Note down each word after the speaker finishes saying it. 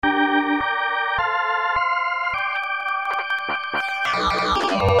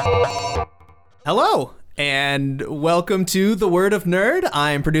Hello, and welcome to The Word of Nerd.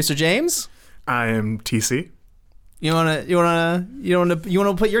 I'm Producer James. I am TC. You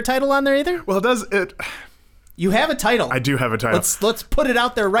wanna put your title on there either? Well, does it? You have a title. I do have a title. Let's put it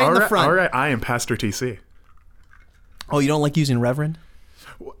out there right in the front. All right, I am Pastor T.C. Oh, you don't like using Reverend?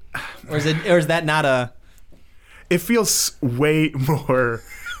 Or is that not a? It feels way more.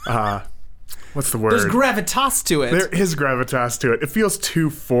 What's the word? There's gravitas to it. There is gravitas to it. It feels too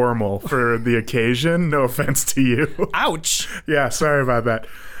formal for the occasion. No offense to you. Ouch. Yeah, sorry about that.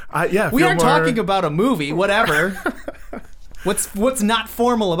 We are talking about a movie. Whatever. What's not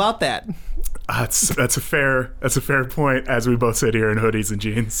formal about that? That's a fair point. As we both sit here in hoodies and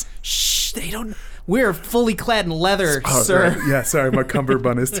jeans. Shh, they don't. We're fully clad in leather, sir. Right. Yeah, sorry, my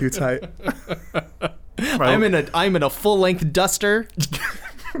cummerbund is too tight. I'm in a full length duster.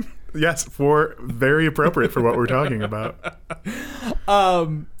 Yes, very appropriate for what we're talking about.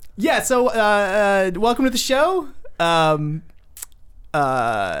 Yeah. So, welcome to the show. For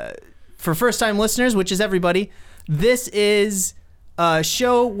first-time listeners, which is everybody, this is a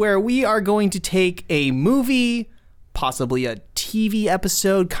show where we are going to take a movie, possibly a TV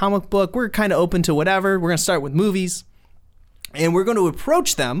episode, comic book. We're kind of open to whatever. We're going to start with movies, and we're going to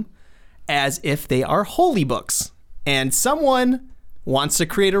approach them as if they are holy books, and someone wants to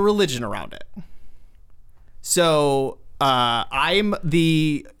create a religion around it. So I'm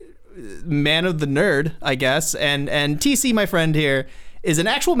the man of the nerd, I guess, and TC, my friend here, is an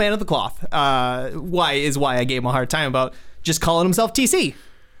actual man of the cloth. Why I gave him a hard time about just calling himself TC.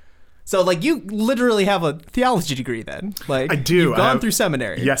 So, like, you literally have a theology degree then. Like, I do. You've gone through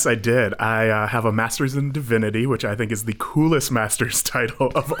seminary. Yes, I did. I have a master's in divinity, which I think is the coolest master's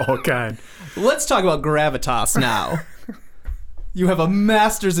title of all kind. Let's talk about gravitas now. You have a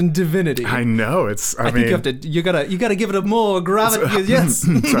master's in divinity. I know. I mean, think you gotta give it a more gravitas. Yes.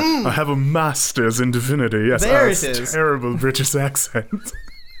 I have a master's in divinity. Yes. There it is. Terrible British accent.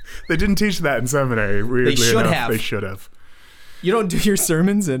 They didn't teach that in seminary. Weirdly enough, they should have. You don't do your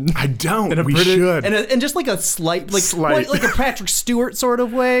sermons in. I don't. We should. And just like a slight, like a Patrick Stewart sort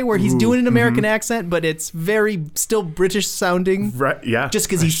of way, where he's doing an American accent, but it's very still British sounding. Right. Yeah. Just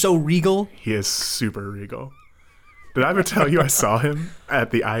because he's so regal. He is super regal. Did I ever tell you I saw him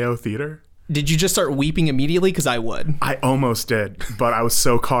at the I.O. Theater? Did you just start weeping immediately? Because I would. I almost did, but I was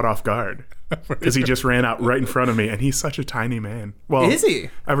so caught off guard. Because he just ran out right in front of me, and he's such a tiny man. Well, is he?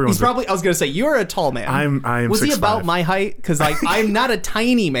 Everyone's I was going to say, you're a tall man. I'm Was 6'5". he about my height? Because I'm not a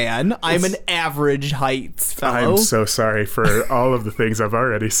tiny man. I'm an average height fellow. I'm so sorry for all of the things I've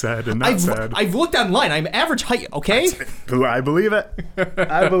already said and not said. I've looked online. I'm average height, okay? I believe it.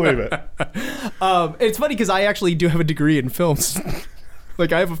 I believe it. It's funny because I actually do have a degree in films.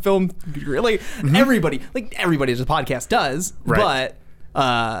 Like, I have a film degree. Like, everybody as a podcast does. Right. But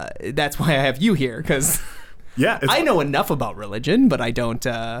that's why I have you here, because I know enough about religion, but I don't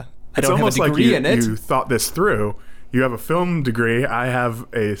have a degree in it. You thought this through. You have a film degree. I have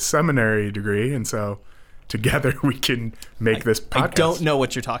a seminary degree, and so together we can make this podcast. I don't know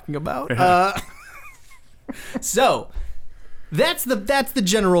what you're talking about. So that's the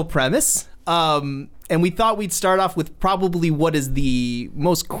general premise. And we thought we'd start off with probably what is the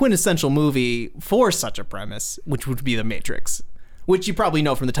most quintessential movie for such a premise, which would be The Matrix, which you probably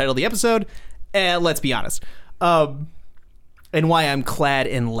know from the title of the episode. Let's be honest. And why I'm clad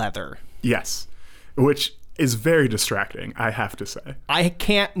in leather. Yes, which is very distracting, I have to say. I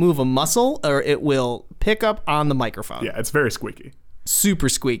can't move a muscle or it will pick up on the microphone. Yeah, it's very squeaky. Super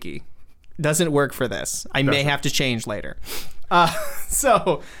squeaky. Doesn't work for this. I may have to change later.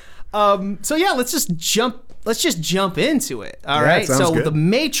 So yeah, let's just jump into it. All right. So good. The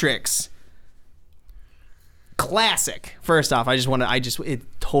Matrix, classic. First off, it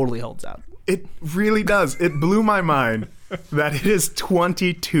totally holds out. It really does. It blew my mind that it is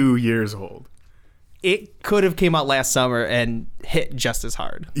 22 years old. It could have came out last summer and hit just as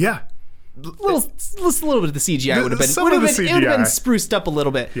hard. Yeah. A little bit of the CGI would have been spruced up a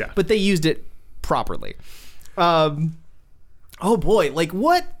little bit. Yeah. But they used it properly. Oh boy, like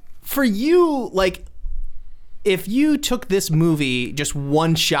what for you? Like, if you took this movie just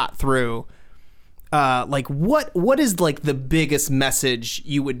one shot through, like what is like the biggest message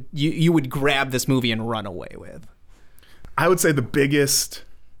you would grab this movie and run away with? I would say the biggest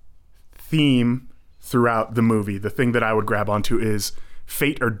theme throughout the movie, the thing that I would grab onto, is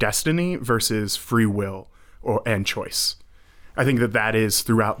fate or destiny versus free will and choice. I think that is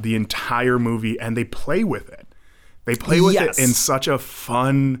throughout the entire movie, and they play with it. They play with it in such a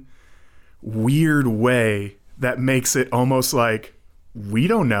fun, weird way that makes it almost like we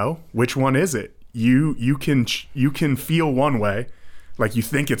don't know which one is it. You can feel one way, Like, you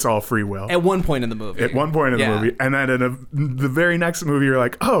think it's all free will. At one point in the movie. At one point in the movie. And then in the very next movie, you're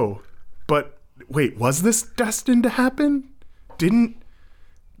like, oh, but wait, was this destined to happen? Didn't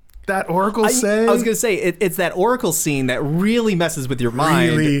that oracle say? I was going to say, it's that oracle scene that really messes with your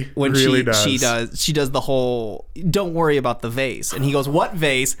mind. When she does the whole, don't worry about the vase. And he goes, what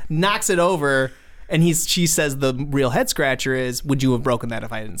vase? Knocks it over. And she says the real head scratcher is, would you have broken that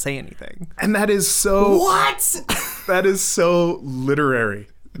if I didn't say anything? And that is so... What? That is so literary.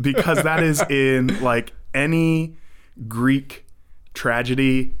 Because that is in, like, any Greek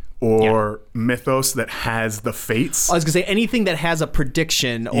tragedy or mythos that has the fates. I was going to say, anything that has a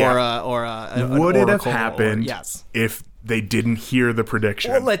prediction or a would it have happened if they didn't hear the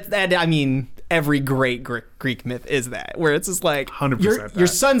prediction? Well, every great Greek myth is that, where it's just like, 100% your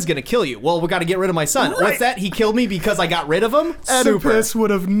son's going to kill you. Well, we got to get rid of my son. Right. What's that? He killed me because I got rid of him? Oedipus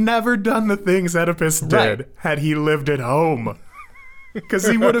would have never done the things Oedipus did had he lived at home. Because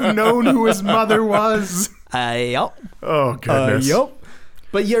he would have known who his mother was. Yep. Oh, goodness. Yep.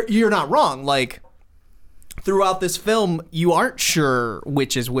 But you're not wrong. Like, throughout this film, you aren't sure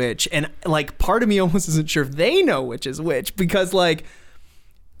which is which. And, like, part of me almost isn't sure if they know which is which. Because, like,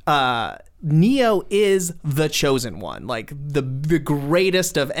 Neo is the chosen one, like the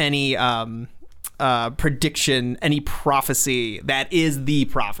greatest of any prediction, any prophecy that is the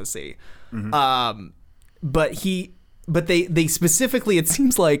prophecy. Mm-hmm. But they specifically, it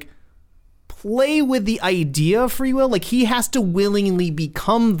seems like, play with the idea of free will. Like, he has to willingly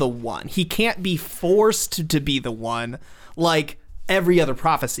become the one. He can't be forced to be the one like every other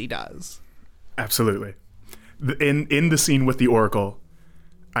prophecy does. Absolutely. In the scene with the oracle,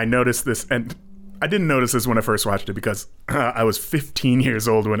 I noticed this, and I didn't notice this when I first watched it because I was 15 years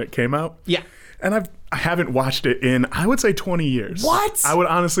old when it came out. Yeah. And I haven't watched it in, I would say, 20 years. What? I would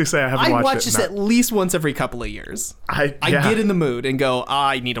honestly say I haven't watched it. I watch this at least once every couple of years. I get in the mood and go,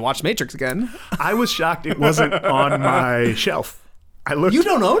 I need to watch Matrix again. I was shocked it wasn't on my shelf. I looked. You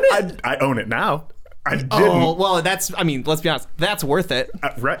don't own it? I own it now. I didn't. Oh, well, let's be honest. That's worth it.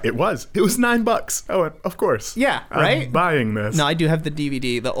 Right, it was. It was $9. Oh, of course. Yeah, right? I'm buying this. No, I do have the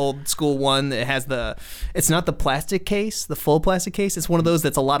DVD, the old school one. It has it's not the plastic case, the full plastic case. It's one of those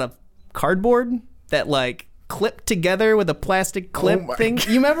that's a lot of cardboard that, like, clip together with a plastic clip thing.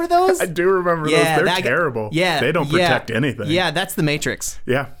 You remember those? I do remember those. They're terrible. Yeah. They don't protect anything. Yeah, that's the Matrix.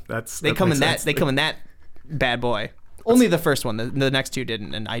 Yeah, they come in that bad boy. Only the first one. The next two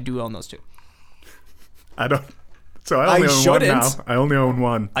didn't, and I do own those two. I don't. So I only own one now. I only own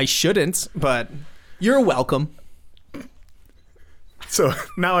one. I shouldn't, but you're welcome. So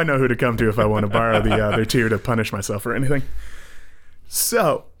now I know who to come to if I want to borrow the other two to punish myself or anything.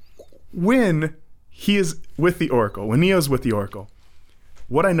 So when he is with the Oracle, when Neo's with the Oracle,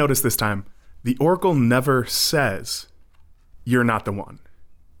 what I noticed this time, the Oracle never says, "You're not the one."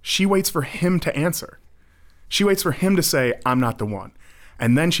 She waits for him to answer. She waits for him to say, "I'm not the one."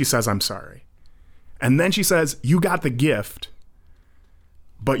 And then she says, "I'm sorry." And then she says, "You got the gift,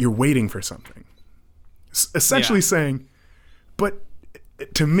 but you're waiting for something." Essentially saying, but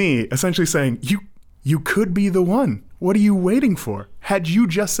to me, essentially saying, you could be the one. What are you waiting for? Had you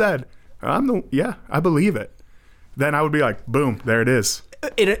just said, I believe it, then I would be like, boom, there it is.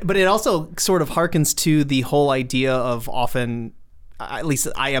 But it also sort of harkens to the whole idea of often, at least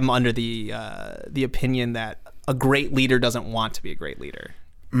I am under the opinion that a great leader doesn't want to be a great leader.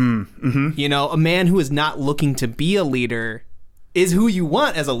 Mm-hmm. You know, a man who is not looking to be a leader is who you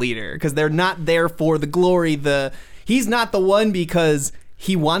want as a leader, because they're not there for the glory. He's not the one because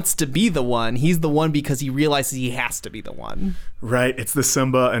he wants to be the one. He's the one because he realizes he has to be the one. Right. It's the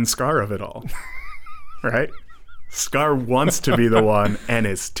Simba and Scar of it all. Right? Scar wants to be the one and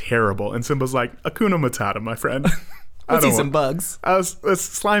is terrible. And Simba's like, Hakuna Matata, my friend. Let's see some bugs. It's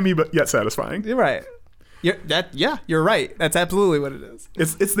slimy but yet satisfying. You're right. You're right. That's absolutely what it is.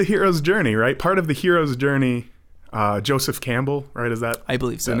 It's the hero's journey, right? Part of the hero's journey, Joseph Campbell, right? Is that I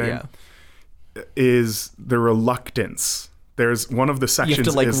believe so, yeah. Is the reluctance. There's one of the sections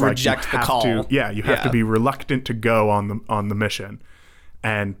you have to reject the call. You have to be reluctant to go on the mission,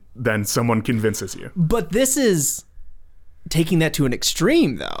 and then someone convinces you. But this is taking that to an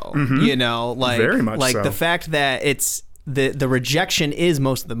extreme, though. Mm-hmm. You know, like very much like so. The fact that it's the rejection is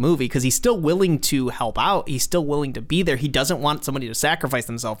most of the movie, because he's still willing to help out. He's still willing to be there. He doesn't want somebody to sacrifice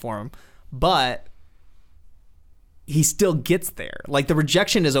themselves for him, but he still gets there. Like, the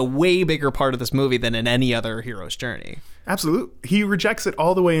rejection is a way bigger part of this movie than in any other hero's journey. Absolutely. He rejects it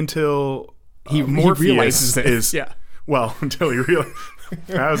all the way until he realizes it. Well, until he realizes.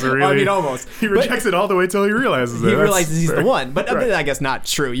 That was a really... I mean, almost. He rejects it all the way till he realizes it. He realizes he's the one. But Right. I guess not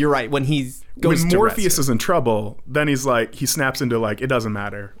true. You're right. When he goes when to Morpheus rescue. is in trouble, then he snaps into like, it doesn't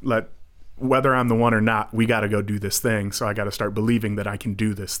matter. Whether I'm the one or not, we got to go do this thing. So I got to start believing that I can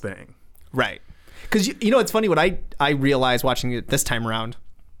do this thing. Right. Because, you know, it's funny. What I realized watching it this time around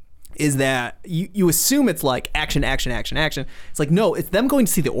is that you assume it's like action, action, action, action. It's like, no, it's them going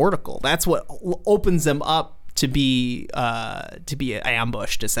to see the Oracle. That's what opens them up to be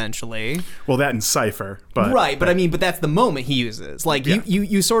ambushed, essentially. Well, that and Cypher. But right. But I mean, but that's the moment he uses. Like,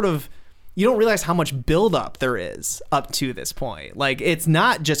 you sort of... You don't realize how much buildup there is up to this point. Like, it's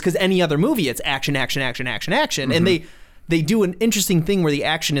not just because any other movie, it's action, action, action, action, action. Mm-hmm. And they do an interesting thing where the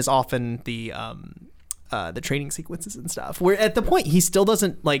action is often the training sequences and stuff. Where at the point, he still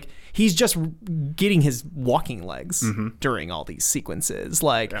doesn't, like, he's just getting his walking legs during all these sequences.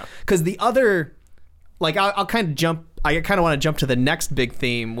 Like, because the other, like, I'll kind of jump, I kind of want to jump to the next big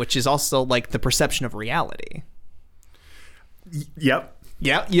theme, which is also, like, the perception of reality. Yep.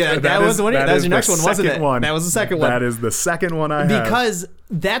 Yeah, that was your next one, wasn't it? That was the second one. That is the second one I have. Because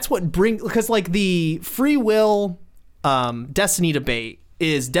that's what because like the free will destiny debate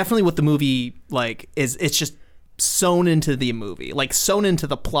is definitely what the movie like is. It's just sewn into the movie, like sewn into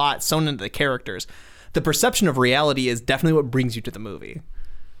the plot, sewn into the characters. The perception of reality is definitely what brings you to the movie.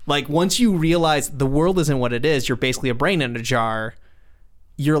 Like once you realize the world isn't what it is, you're basically a brain in a jar.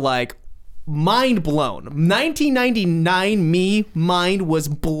 You're like, mind blown. 1999 mind was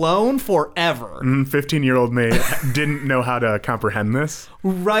blown forever. 15-year-old me didn't know how to comprehend this.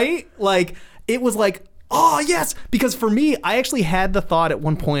 Right? Like, it was like, oh, yes. Because for me, I actually had the thought at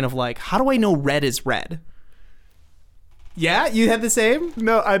one point of like, how do I know red is red? Yeah? You had the same?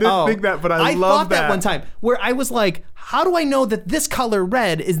 No, I didn't think that, but I love thought that one time where I was like, how do I know that this color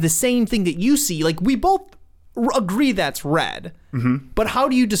red is the same thing that you see? Like, we both agree that's red. Mm-hmm. But how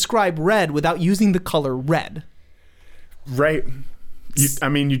do you describe red without using the color red? Right.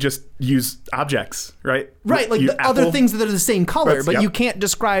 You just use objects, right? Right, like the other things that are the same color, but yep. you can't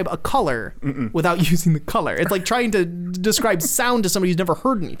describe a color without using the color. It's like trying to describe sound to somebody who's never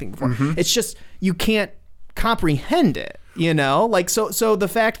heard anything before. Mm-hmm. It's just, you can't comprehend it, you know? Like, so the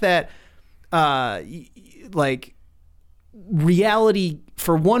fact that, like, reality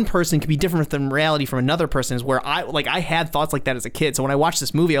for one person could be different than reality from another person is where I had thoughts like that as a kid. So when I watched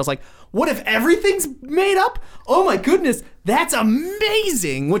this movie, I was like, what if everything's made up? Oh my goodness, that's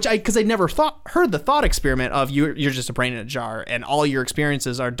amazing. Because I never heard the thought experiment of you're just a brain in a jar and all your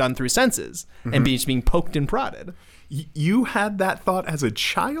experiences are done through senses and being poked and prodded. You had that thought as a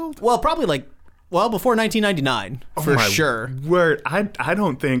child? Well, probably before 1999, for sure. Word, I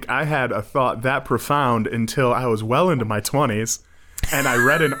don't think I had a thought that profound until I was well into my 20s. And I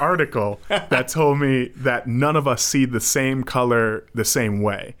read an article that told me that none of us see the same color the same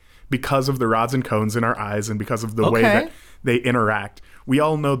way because of the rods and cones in our eyes and because of the way that they interact. We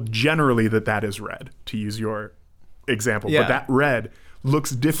all know generally that is red, to use your example. Yeah. But that red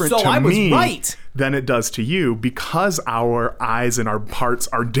looks different to me than it does to you because our eyes and our parts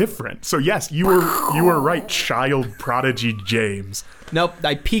are different. So yes, you were right, child prodigy James. Nope,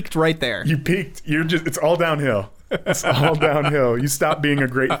 I peaked right there. You peaked. It's all downhill. It's all downhill. You stopped being a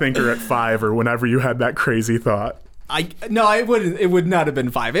great thinker at 5 or whenever you had that crazy thought. It would not have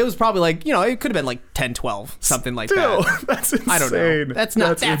been 5. It was probably like, it could have been like 10, 12, something like that. That's insane. I don't know. That's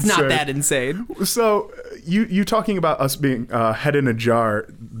not that insane. So you talking about us being head in a jar,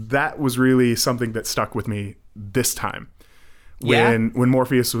 that was really something that stuck with me this time. When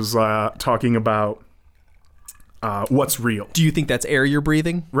Morpheus was talking about what's real. Do you think that's air you're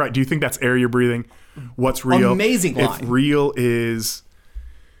breathing? Right. Do you think that's air you're breathing? What's real? Amazing line. If real is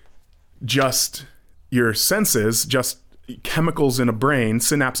just your senses, just chemicals in a brain,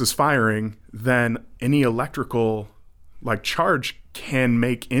 synapses firing, then any electrical charge can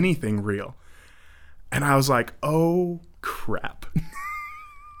make anything real. And I was like, oh crap.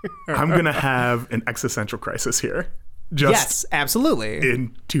 I'm going to have an existential crisis here. Yes, absolutely.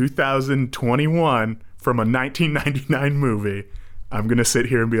 In 2021 from a 1999 movie, I'm going to sit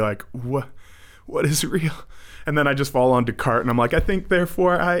here and be like, what is real? And then I just fall on Descartes and I'm like, I think,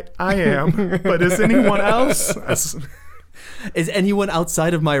 therefore I am. But is anyone else? Is anyone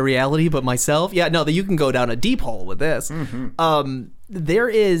outside of my reality but myself? Yeah, no, you can go down a deep hole with this. Mm-hmm. There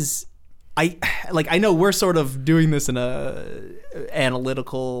is, I know we're sort of doing this in a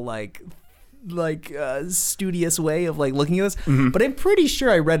analytical, studious way of looking at this, but I'm pretty sure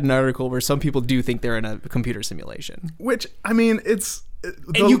I read an article where some people do think they're in a computer simulation. Which, I mean,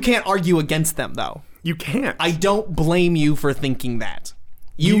 and you can't argue against them, though. You can't. I don't blame you for thinking that.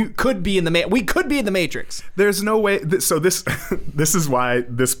 You could be in the we could be in the Matrix. There's no way. So this this is why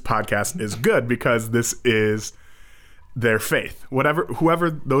this podcast is good, because this is their faith. Whoever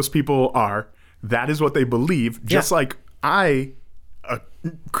those people are, that is what they believe. Just like I, a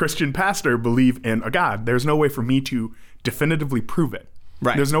Christian pastor, believe in a God. There's no way for me to definitively prove it.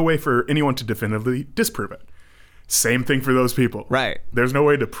 Right. There's no way for anyone to definitively disprove it. Same thing for those people. Right. There's no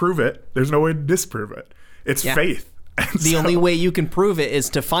way to prove it. There's no way to disprove it. It's faith. The only way you can prove it is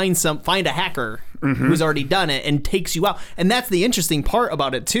to find a hacker who's already done it and takes you out. And that's the interesting part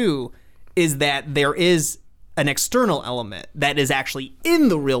about it too, is that there is an external element that is actually in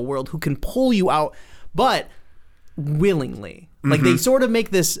the real world who can pull you out, but willingly. Like they sort of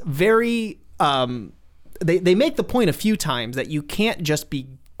make this very they make the point a few times that you can't just be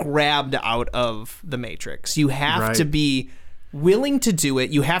grabbed out of the Matrix. You have to be willing to do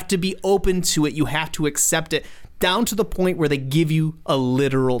it. You have to be open to it. You have to accept it, down to the point where they give you a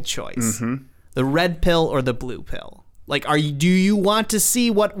literal choice. The red pill or the blue pill. Like, do you want to see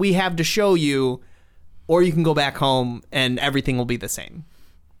what we have to show you, or you can go back home and everything will be the same?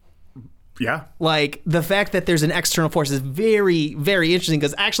 Yeah. Like, the fact that there's an external force is very, very interesting,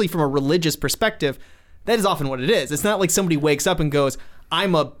 because actually from a religious perspective, that is often what it is. It's not like somebody wakes up and goes,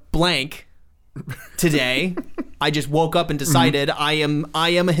 I'm a blank today. I just woke up and decided I am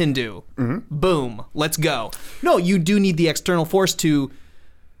a Hindu. Boom, let's go. No, you do need the external force to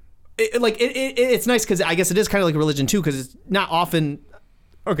it's nice, because I guess it is kind of like a religion too, because it's not often.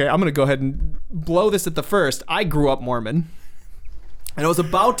 Okay, I'm gonna go ahead and blow this at the first. I grew up Mormon, and I was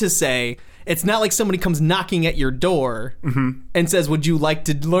about to say, it's not like somebody comes knocking at your door and says, would you like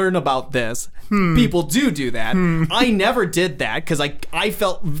to learn about this? People do that. I never did that, because I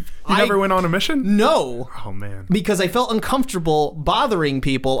felt... You never went on a mission? No. Oh, man. Because I felt uncomfortable bothering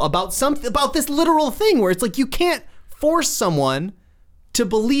people about this literal thing, where it's like, you can't force someone to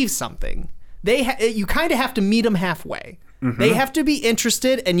believe something. You kind of have to meet them halfway. They have to be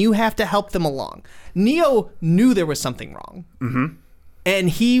interested, and you have to help them along. Neo knew there was something wrong. And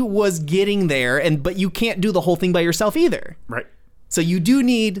he was getting there, but you can't do the whole thing by yourself either. Right. So you do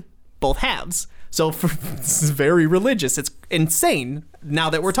need both halves. So this is very religious. It's insane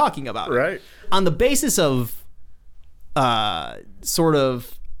now that we're talking about it. Right. On the basis of sort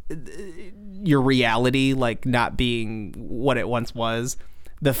of your reality, like not being what it once was,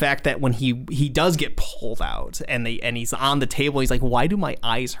 the fact that when he does get pulled out and he's on the table, he's like, why do my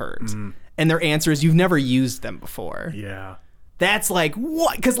eyes hurt? And their answer is, you've never used them before. Yeah. That's like,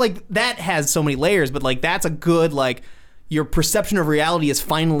 what? Because like that has so many layers, but like that's a good, like, your perception of reality is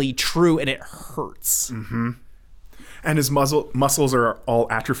finally true, and it hurts. And his muscles are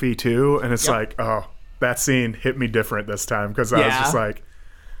all atrophy too, and it's like, oh, that scene hit me different this time, because I was just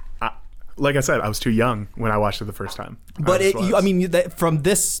like I said, I was too young when I watched it the first time. But from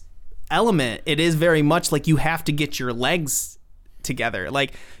this element, it is very much like you have to get your legs together.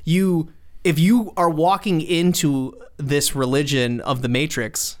 Like if you are walking into this religion of the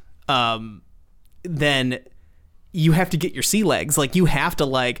Matrix, then you have to get your sea legs. Like you have to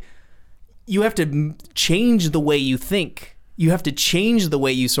change the way you think. You have to change the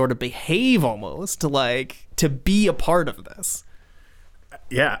way you sort of behave, almost, to be a part of this.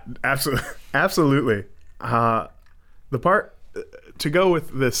 Yeah, absolutely. The part to go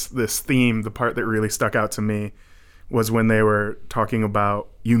with this theme, the part that really stuck out to me was when they were talking about,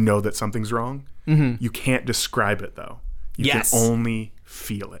 that something's wrong. You can't describe it, though. You can only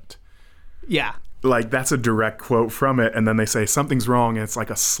feel it. Yeah. Like, that's a direct quote from it. And then they say something's wrong, and it's like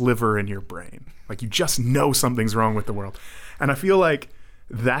a sliver in your brain. Like, you just know something's wrong with the world. And I feel like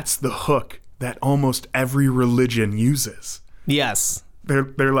that's the hook that almost every religion uses. Yes.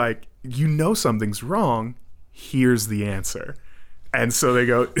 They're like, something's wrong, here's the answer. And so they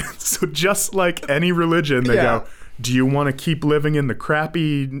go, so just like any religion, they go, do you want to keep living in the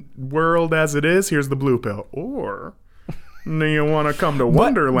crappy world as it is? Here's the blue pill. Or do you want to come to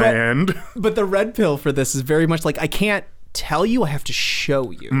Wonderland? But the red pill for this is very much like, I can't tell you, I have to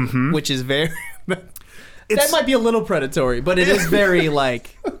show you, which is very... that might be a little predatory, but it is very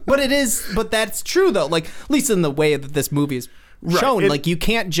like... But that's true, though. Like, at least in the way that this movie is shown. Like, you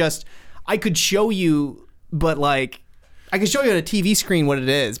can't just... I could show you, but like... I could show you on a TV screen what it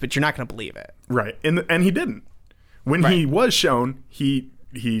is, but you're not going to believe it. Right. And he didn't. When he was shown, he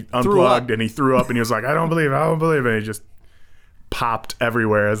unplugged and he threw up and he was like, I don't believe it. And he just popped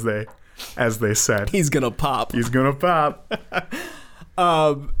everywhere, as they said. He's going to pop.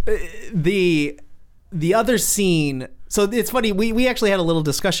 The other scene... So it's funny, we actually had a little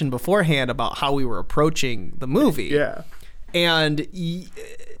discussion beforehand about how we were approaching the movie. Yeah. And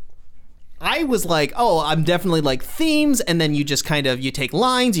I was like, oh, I'm definitely like themes, and then you just kind of, you take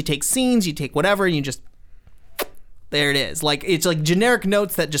lines, you take scenes, you take whatever, and you just, there it is. Like, it's like generic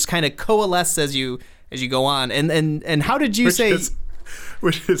notes that just kind of coalesce as you go on. And how did you say?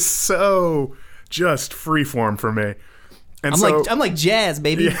 Which is so just freeform for me. And I'm like jazz,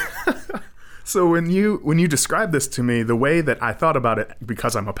 baby. Yeah. So when you describe this to me, the way that I thought about it,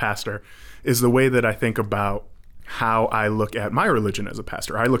 because I'm a pastor, is the way that I think about how I look at my religion as a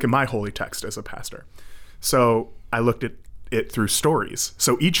pastor. I look at my holy text as a pastor. So I looked at it through stories.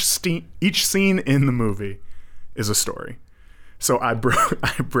 So each scene in the movie is a story. So I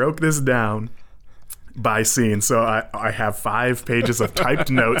broke this down by scene. So I have 5 pages of typed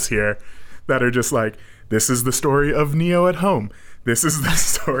notes here that are just like, this is the story of Neo at home. This is the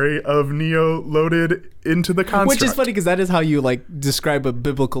story of Neo loaded into the construct. Which is funny because that is how you like describe a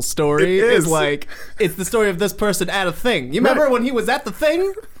biblical story. It is. Like, it's the story of this person at a thing. You remember when he was at the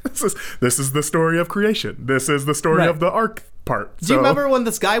thing? This is the story of creation. This is the story of the ark part. Do you remember when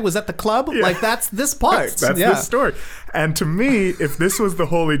this guy was at the club? Yeah. Like, that's this part. That's this story. And to me, if this was the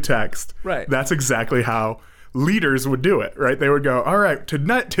holy text, that's exactly how leaders would do it, right? They would go, all right,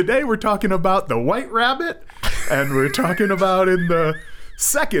 today we're talking about the white rabbit, and we're talking about in the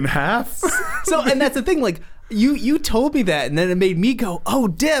second half. So, and that's the thing, like, you told me that, and then it made me go, oh,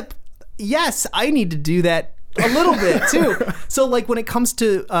 dip, yes, I need to do that a little bit, too. So, like, when it comes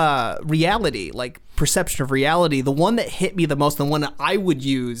to reality, like, perception of reality, the one that hit me the most, the one that I would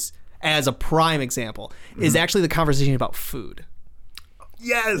use as a prime example, is actually the conversation about food.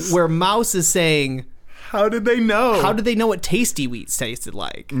 Yes! Where Mouse is saying, how did they know? How did they know what Tasty Wheats tasted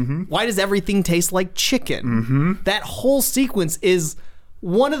like? Mm-hmm. Why does everything taste like chicken? Mm-hmm. That whole sequence is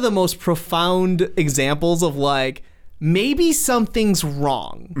one of the most profound examples of like, maybe something's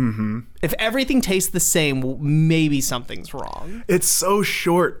wrong. Mm-hmm. If everything tastes the same, maybe something's wrong. It's so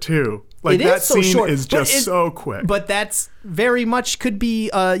short too. Like that scene is just so quick. But that's very much could be,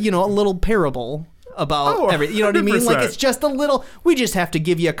 a little parable about everything. You know what I mean? Like, it's just a little, we just have to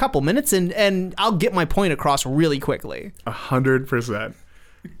give you a couple minutes and I'll get my point across really quickly. 100%.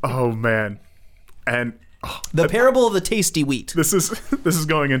 Oh man. And the parable of the Tasty Wheat. This is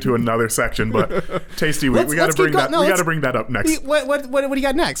going into another section, but Tasty Wheat, we got to bring that up next. What do you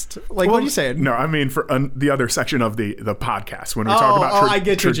got next? Like, what are you saying? No, I mean for the other section of the podcast when we talk about I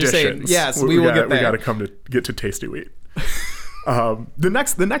get what you're saying. Yes, we will get there. We got to get to Tasty Wheat. The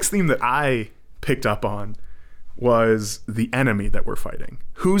next theme that I picked up on was the enemy that we're fighting.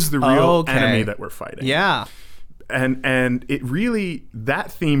 Who's the real enemy that we're fighting? Yeah. And it really,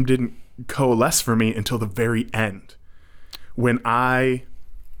 that theme didn't coalesce for me until the very end. When I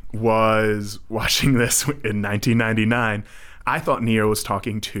was watching this in 1999, I thought Neo was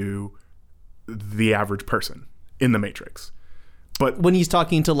talking to the average person in the Matrix. But when he's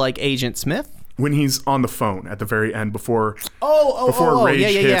talking to like Agent Smith? When he's on the phone at the very end before Rage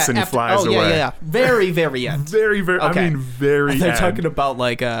hits and he flies away. Yeah. Very, very end. Very, very, okay. I mean, very They're end. talking about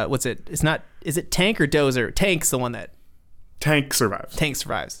like, what's it? Is it Tank or Dozer? Tank's the one that... Tank survives. Tank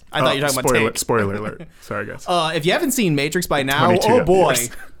survives. I thought you were talking about Tank. Spoiler alert. Sorry, guys. If you haven't seen Matrix by now, oh boy.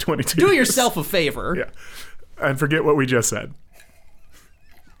 22 Do yourself a favor. Yeah. And forget what we just said.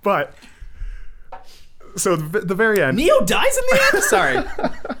 But, so the very end. Neo dies in the end? Sorry.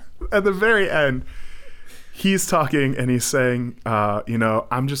 At the very end, he's talking and he's saying, I'm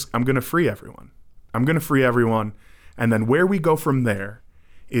going to free everyone. I'm going to free everyone. And then where we go from there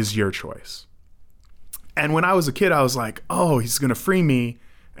is your choice. And when I was a kid, I was like, oh, he's going to free me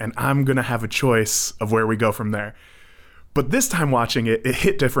and I'm going to have a choice of where we go from there. But this time watching it, it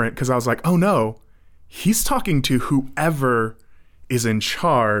hit different because I was like, oh no, he's talking to whoever is in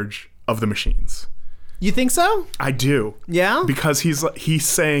charge of the machines. You think so? I do. Yeah? Because he's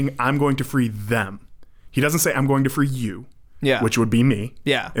saying, I'm going to free them. He doesn't say, I'm going to free you, which would be me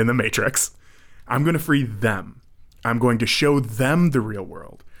in the Matrix. I'm going to free them. I'm going to show them the real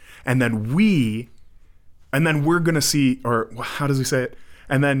world. And then we're going to see, or how does he say it?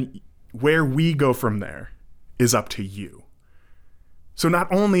 And then where we go from there is up to you. So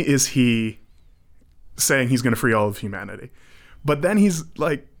not only is he saying he's going to free all of humanity, but then he's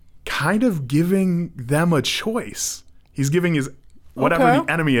like kind of giving them a choice. He's giving whatever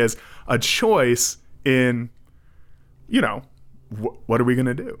the enemy is, a choice in, what are we going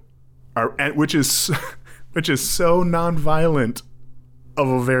to do? Which is so nonviolent of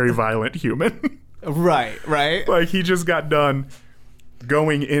a very violent human. Right. Like he just got done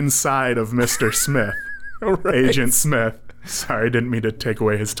going inside of Mr. Smith, Agent Smith. Sorry, I didn't mean to take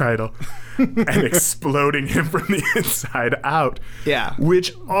away his title. And exploding him from the inside out. Yeah.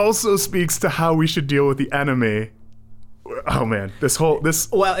 Which also speaks to how we should deal with the enemy Oh man, this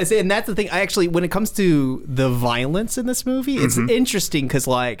Well, and that's the thing. I actually, when it comes to the violence in this movie, it's interesting because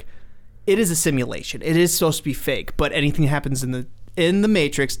like it is a simulation. It is supposed to be fake, but anything that happens in the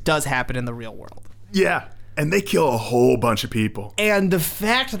Matrix does happen in the real world. Yeah, and they kill a whole bunch of people. And the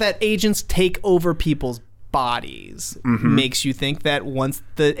fact that agents take over people's bodies makes you think that once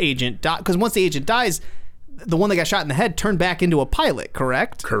the agent dies, because once the agent dies, the one that got shot in the head turned back into a pilot,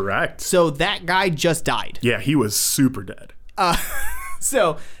 correct? Correct. So that guy just died. Yeah, he was super dead.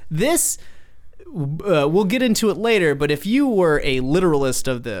 So this, we'll get into it later, but if you were a literalist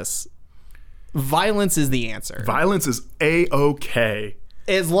of this, violence is the answer. Violence is A-OK.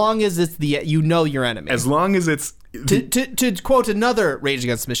 As long as it's your enemy. As long as it's... To quote another Rage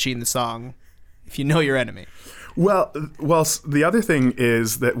Against the Machine song, if you know your enemy. Well, the other thing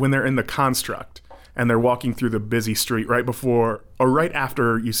is that when they're in the construct and they're walking through the busy street right before or right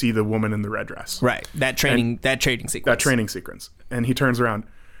after you see the woman in the red dress. Right. That training sequence. And he turns around.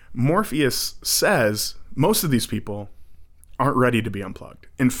 Morpheus says most of these people aren't ready to be unplugged.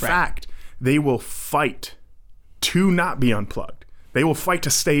 In fact, they will fight to not be unplugged. They will fight to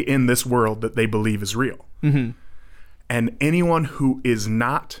stay in this world that they believe is real. Mm-hmm. And anyone who is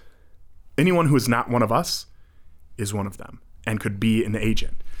not one of us is one of them and could be an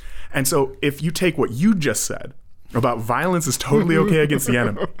agent. And so if you take what you just said about violence is totally okay against the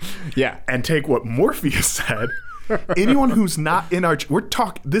enemy, and take what Morpheus said, anyone who's not in our...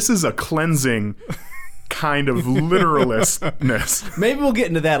 This is a cleansing kind of literalistness. Maybe we'll get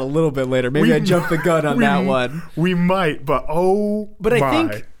into that a little bit later. Maybe I jumped the gun on that one. We might, but I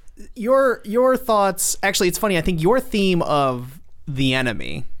think your thoughts... Actually, it's funny. I think your theme of the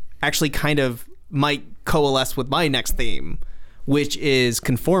enemy actually kind of might coalesce with my next theme, which is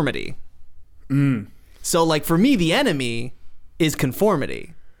conformity. So like for me, the enemy is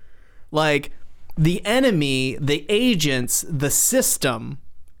conformity. Like the enemy, the agents, the system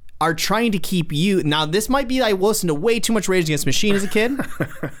are trying to keep you... Now this might be I listened to way too much Rage Against the Machine as a kid.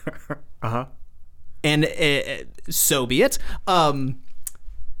 And so be it.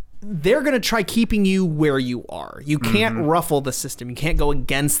 They're going to try keeping you where you are. You can't ruffle the system. You can't go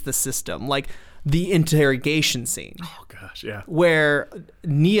against the system. Like the interrogation scene. Oh gosh, yeah. Where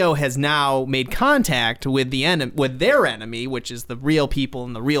Neo has now made contact with their enemy, which is the real people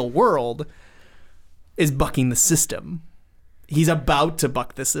in the real world, is bucking the system. He's about to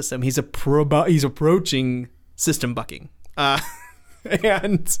buck the system. He's approaching system bucking.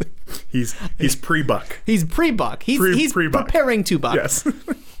 And he's pre-buck. He's pre-buck. He's pre-buck. Preparing to buck. Yes.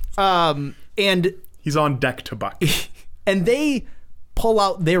 And he's on deck to buck. And they pull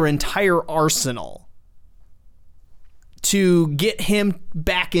out their entire arsenal to get him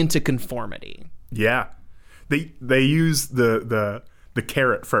back into conformity. Yeah. They use the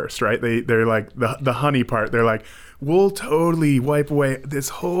carrot first, right? They're like the honey part. They're like, we'll totally wipe away this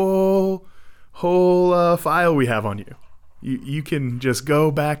whole file we have on you. You can just go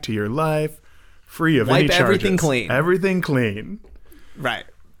back to your life free of any charges. Wipe everything clean. Everything clean. Right.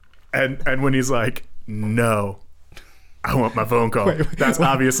 And when he's like, no, I want my phone call. That's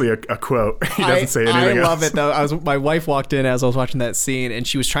obviously a quote. He doesn't say anything else. I love it though. My wife walked in as I was watching that scene, and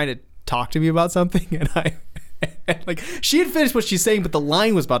she was trying to talk to me about something, and like she had finished what she's saying, but the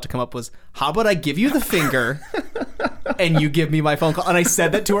line was about to come up was, "How about I give you the finger, and you give me my phone call?" And I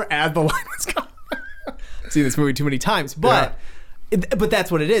said that to her as the line was coming. I've seen this movie too many times, but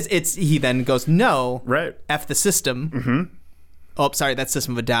that's what it is. He then goes, "No, right? F the system." Mm-hmm. Oh, sorry, that's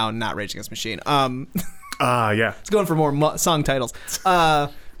System of a Down, not Rage Against the Machine. Yeah. It's going for more song titles.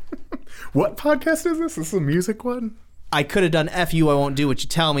 What podcast is this? Is this a music one? I could have done F you, I won't do what you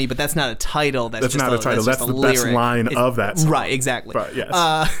tell me, but that's not a title. That's not a title. That's the best line of that song. Right, exactly. But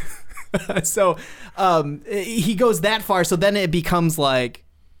yes. So he goes that far, so then it becomes like,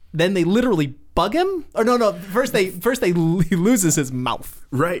 then they literally bug him? Or no, first he loses his mouth.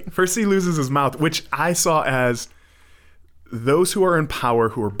 Right. First he loses his mouth, which I saw as those who are in power,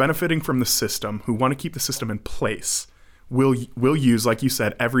 who are benefiting from the system, who want to keep the system in place, will use, like you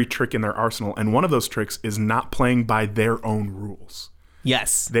said, every trick in their arsenal. And one of those tricks is not playing by their own rules.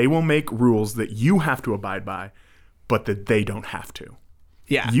 Yes. They will make rules that you have to abide by, but that they don't have to.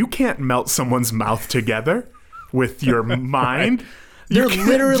 Yeah. You can't melt someone's mouth together with your mind. They're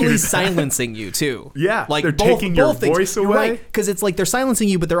literally silencing you too. Yeah. Like they're taking your voice away. Right. Because it's like they're silencing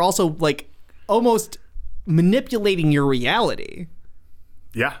you, but they're also like almost manipulating your reality.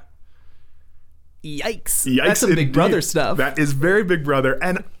 Yeah. Yikes. That's some Big Brother stuff. That is very Big Brother.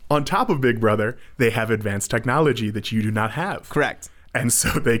 And on top of Big Brother, they have advanced technology that you do not have. Correct. And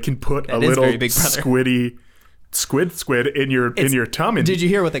so they can put a little squid in your tum. Did you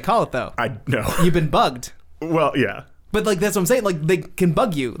hear what they call it though? I know. You've been bugged. Well, yeah. But like that's what I'm saying. Like they can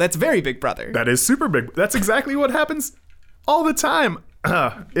bug you. That's very Big Brother. That is super big. That's exactly what happens all the time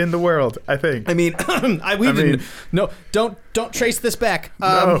in the world, I think. I mean, don't trace this back.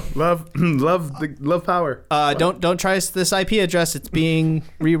 No, love power. Don't trace this IP address. It's being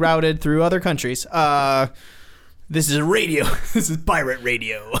rerouted through other countries. This is radio. This is pirate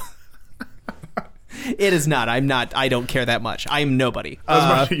radio. It is not. I'm not. I don't care that much. I'm nobody. I was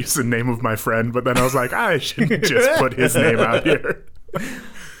about to use the name of my friend, but then I was like, I shouldn't just put his name out here.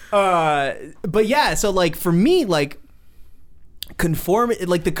 But yeah, so like for me, like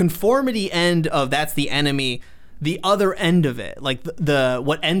the conformity end of that's the enemy. The other end of it, like the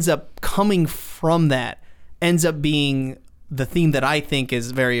what ends up coming from that, ends up being the theme that I think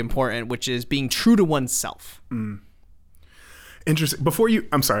is very important, which is being true to oneself. Interesting. Before you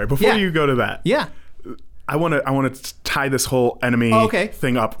go to that, yeah, I want to tie this whole enemy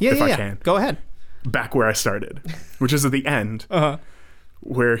thing up if I can. Go ahead. Back where I started, which is at the end,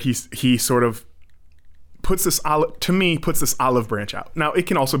 where he sort of puts this olive branch out. Now it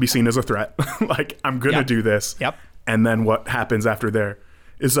can also be seen as a threat. Like I'm gonna do this, and then what happens after there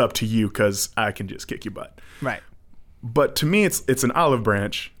is up to you because I can just kick your butt. Right. But to me, it's an olive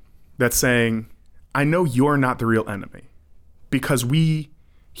branch that's saying, I know you're not the real enemy, because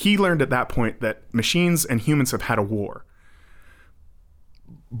he learned at that point that machines and humans have had a war.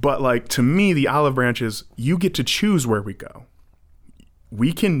 But like to me, the olive branch is you get to choose where we go.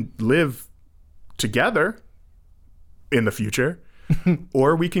 We can live together in the future,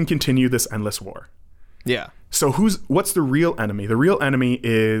 or we can continue this endless war. Yeah. So what's the real enemy? The real enemy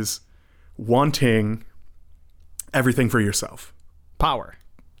is wanting everything for yourself. Power.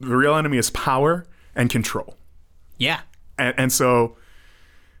 The real enemy is power and control. Yeah. And so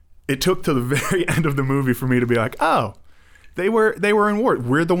it took to the very end of the movie for me to be like, oh, they were in war.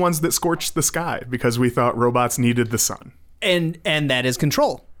 We're the ones that scorched the sky because we thought robots needed the sun. And that is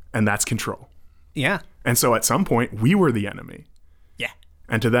control. And that's control. Yeah. And so at some point, we were the enemy. Yeah.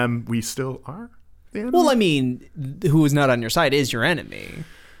 And to them, we still are the enemy. Well, I mean, who is not on your side is your enemy.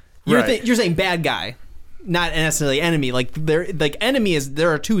 You're saying bad guy, not necessarily enemy. Like enemy is,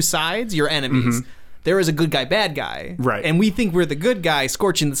 there are two sides, your enemies. Mm-hmm. There is a good guy, bad guy. Right. And we think we're the good guy,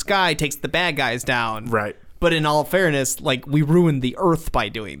 scorching the sky takes the bad guys down. Right. But in all fairness, like we ruined the earth by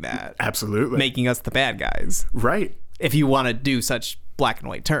doing that. Absolutely. Making us the bad guys. Right. If you want to do such black and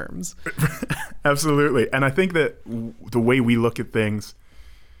white terms. Absolutely. And I think that the way we look at things,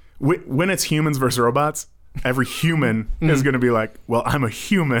 when it's humans versus robots, every human is going to be like, well, I'm a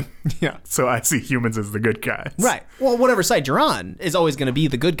human. Yeah. So I see humans as the good guys. Right. Well, whatever side you're on is always going to be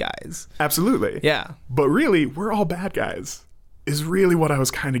the good guys. Absolutely. Yeah. But really, we're all bad guys is really what I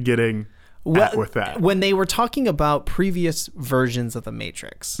was kind of getting at with that. When they were talking about previous versions of the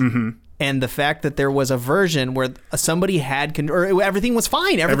Matrix and the fact that there was a version where somebody had, or everything was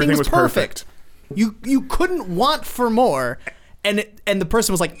fine. Everything was perfect. You couldn't want for more. And the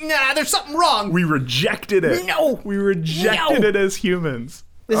person was like, nah, there's something wrong. We rejected it. No. We rejected it as humans.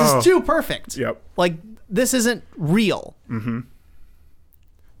 This is too perfect. Yep. Like, this isn't real. Mm-hmm.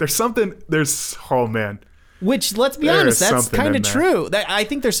 Oh man. Which, let's be honest, that's kind of true. I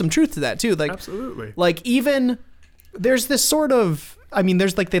think there's some truth to that too. Like, absolutely. Like even, there's this sort of, I mean,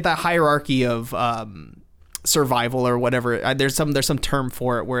 there's like that hierarchy of survival or whatever. There's some term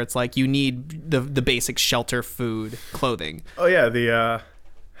for it where it's like you need the basic shelter, food, clothing. Oh yeah, the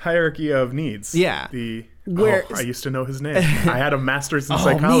hierarchy of needs. Yeah. I used to know his name. I had a master's in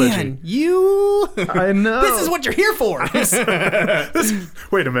psychology. Man, I know. This is what you're here for.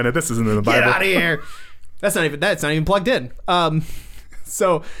 Wait a minute, this isn't in the Bible. Get out of here. That's not even plugged in.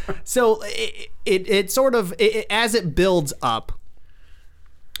 So it sort of, as it builds up,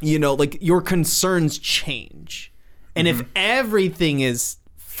 you know, like your concerns change. And if everything is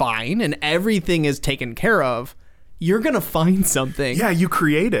fine and everything is taken care of, you're going to find something. Yeah, you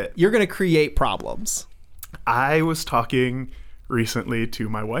create it. You're going to create problems. I was talking recently to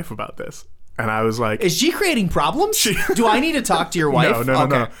my wife about this. And I was like, is she creating problems? Do I need to talk to your wife?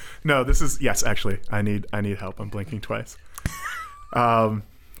 No. This is, yes, actually, I need help. I'm blinking twice.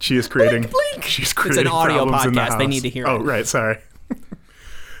 She is creating. Blink. She's creating. It's an audio podcast. In the house. They need to hear it. Oh, right. Sorry.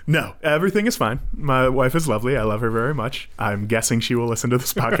 No, everything is fine. My wife is lovely. I love her very much. I'm guessing she will listen to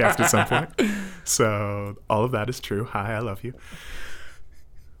this podcast at some point. So all of that is true. Hi, I love you.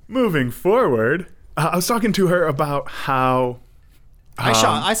 Moving forward, I was talking to her about how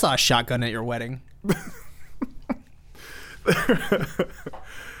I saw a shotgun at your wedding.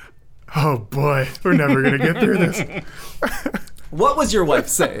 Oh boy, we're never gonna get through this. What was your wife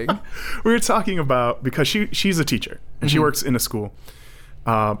saying? We were talking about, because she's a teacher and she works in a school.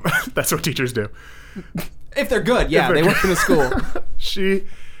 That's what teachers do. If they're good, yeah, they work in a school.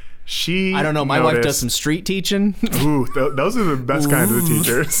 She. I don't know. My wife does some street teaching. Ooh, those are the best kinds of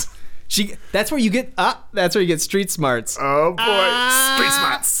teachers. That's where you get street smarts. Oh boy, street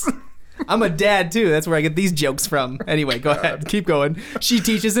smarts. I'm a dad too. That's where I get these jokes from. Anyway, go ahead. Keep going. She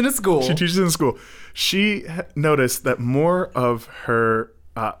teaches in a school. She noticed that more of her.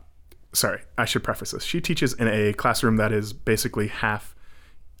 Sorry, I should preface this. She teaches in a classroom that is basically half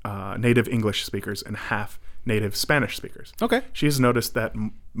native English speakers and half native Spanish speakers. Okay. She has noticed that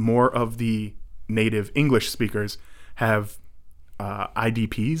more of the native English speakers have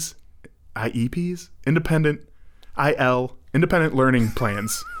IDPs, IEPs, independent learning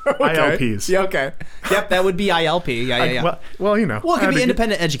plans, okay. ILPs. Yeah, okay. Yep, that would be ILP. Yeah. Well, you know. Well, it could be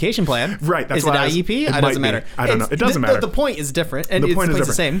independent education plan. Right. That's is it IEP? It doesn't matter. I don't know. It doesn't matter. The point is different, and the point is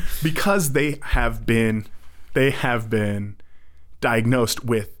the same. Because they have been diagnosed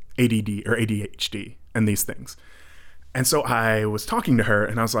with ADD or ADHD and these things. And so I was talking to her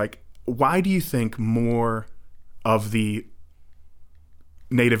and I was like, why do you think more of the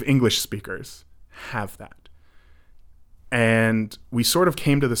native English speakers have that? And we sort of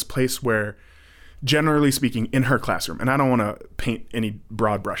came to this place where, generally speaking, in her classroom, and I don't want to paint any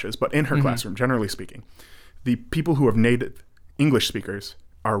broad brushes, but in her classroom, generally speaking, the people who are native English speakers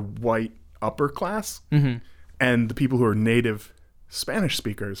are white upper class, and the people who are native Spanish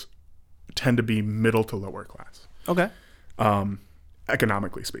speakers tend to be middle to lower class. Okay.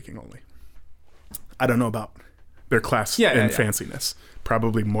 Economically speaking only. I don't know about their class and fanciness.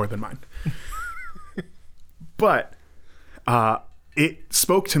 Probably more than mine. But it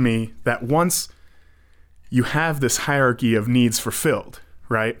spoke to me that once you have this hierarchy of needs fulfilled,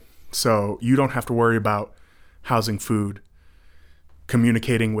 right? So you don't have to worry about housing, food,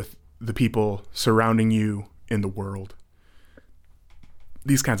 communicating with the people surrounding you in the world.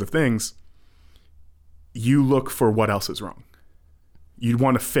 These kinds of things. You look for what else is wrong. You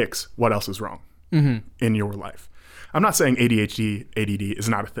want to fix what else is wrong in your life. I'm not saying ADHD, ADD is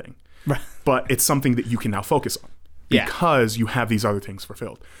not a thing, but it's something that you can now focus on because you have these other things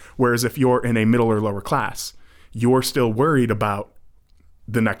fulfilled. Whereas if you're in a middle or lower class, you're still worried about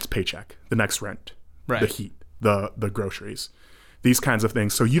the next paycheck, the next rent, the heat, the groceries, these kinds of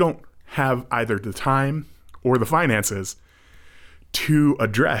things. So you don't have either the time or the finances to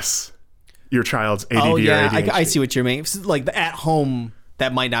address your child's ADD or ADHD. I see what you're meaning. Like at home,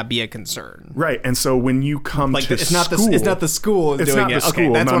 that might not be a concern. Right. And so when you come to school... It's not the school doing it. It's not the school.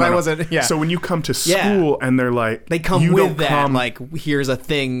 Okay, that's what I wasn't... Yeah. So when you come to school and they're like... They come with that, like, here's a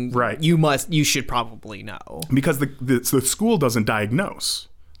thing you should probably know. Because the school doesn't diagnose.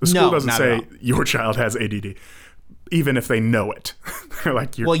 The school doesn't say, your child has ADD. Even if they know it. They're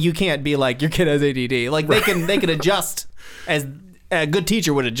like... Well, you can't be like, your kid has ADD. Like, they can adjust as... A good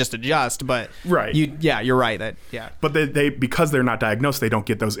teacher would just adjust, but you're right. But they because they're not diagnosed, they don't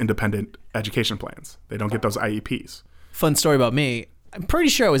get those independent education plans. They don't get those IEPs. Fun story about me. I'm pretty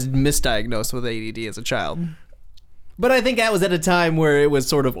sure I was misdiagnosed with ADD as a child. But I think that was at a time where it was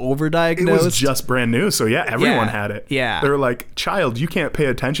sort of overdiagnosed. It was just brand new, so everyone had it. Yeah. They were like, child, you can't pay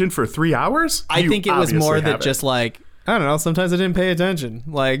attention for 3 hours? I think it was more that just like, I don't know, sometimes I didn't pay attention.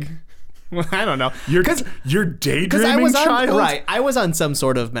 Like... I don't know. You're daydreaming, child? Right. I was on some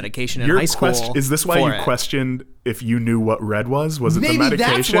sort of medication in high school. Is this why you questioned if you knew what red was? Was it the medication? Maybe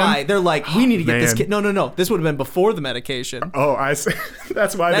that's why. They're like, we need to get this kid. No. This would have been before the medication. Oh, I see.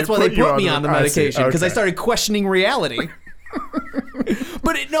 That's why they put me on the medication, because I started questioning reality.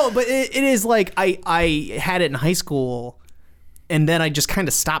 But it is like I had it in high school, and then I just kind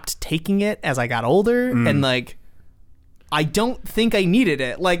of stopped taking it as I got older, and like... I don't think I needed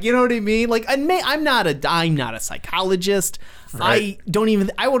it. Like, you know what I mean? Like, I'm not a psychologist. Right. I don't even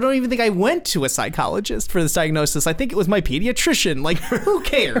think I went to a psychologist for this diagnosis. I think it was my pediatrician. Like, who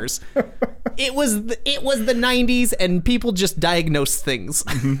cares? It was the 90s, and people just diagnosed things.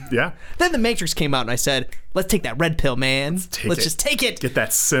 Yeah. Then The Matrix came out, and I said, let's take that red pill, man. Let's just take it. Get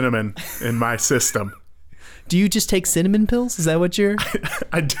that cinnamon in my system. Do you just take cinnamon pills? Is that what you're...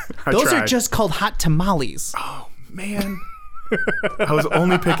 I Those tried. are just called hot tamales. Oh, man. I was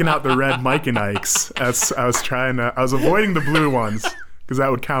only picking out the red Mike and Ikes. I was avoiding the blue ones because that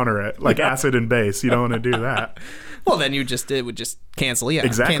would counter it, like acid and base. You don't want to do that. Well, then it would just cancel. Yeah,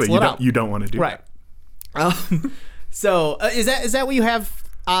 exactly. You don't want to do that. So is that what you have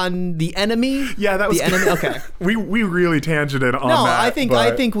on The Enemy? Yeah, that was The Enemy. Okay, we really tangented on that. No, I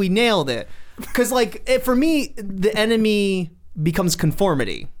think we nailed it, because like for me, The Enemy becomes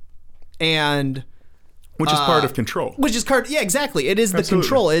conformity, and. Which is part of control. Yeah, exactly. It is the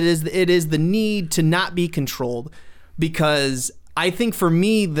control. It is the need to not be controlled, because I think for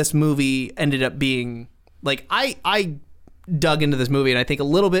me, this movie ended up being like I dug into this movie, and I think a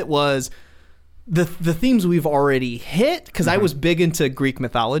little bit was the themes we've already hit, because I was big into Greek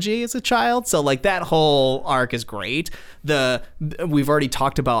mythology as a child, so like that whole arc is great. We've already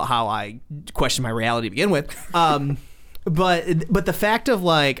talked about how I questioned my reality to begin with, but the fact of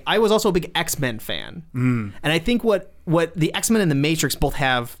like I was also a big X-Men fan, and I think what the X-Men and the Matrix both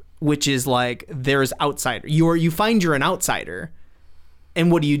have, which is like there's outsider. You find you're an outsider,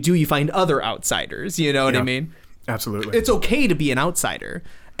 and what do? You find other outsiders. You know what I mean? Absolutely. It's okay to be an outsider.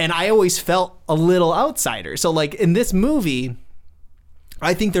 And I always felt a little outsider. So like in this movie,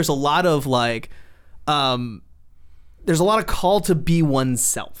 I think there's a lot of like, there's a lot of call to be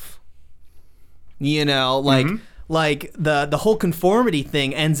oneself. You know, like like the whole conformity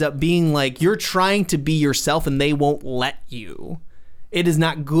thing ends up being like you're trying to be yourself and they won't let you. It is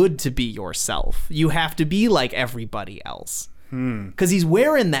not good to be yourself. You have to be like everybody else. Because he's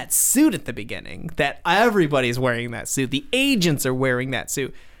wearing that suit at the beginning, that everybody's wearing that suit. The agents are wearing that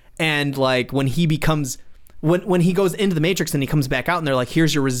suit. And like when he becomes, when he goes into the Matrix and he comes back out and they're like,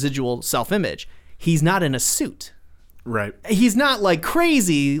 here's your residual self-image. He's not in a suit. Right. He's not like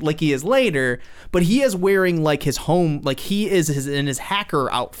crazy like he is later, but he is wearing like his home, like he is in his hacker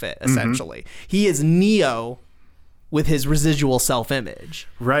outfit, essentially. He is Neo with his residual self-image.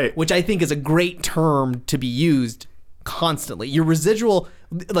 Right. Which I think is a great term to be used constantly. Your residual,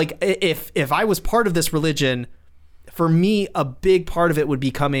 like if I was part of this religion, for me a big part of it would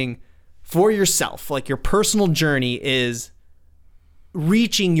be coming for yourself. Like your personal journey is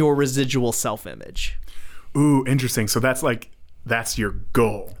reaching your residual self-image. Ooh, interesting. So that's your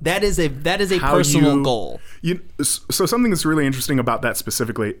goal. That is a personal goal. So something that's really interesting about that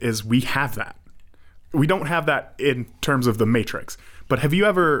specifically is we have that. We don't have that in terms of the Matrix, but have you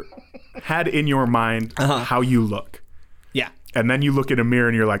ever had in your mind how you look? Yeah. And then you look in a mirror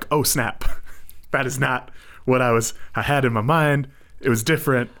and you're like, oh snap, that is not what I had in my mind. It was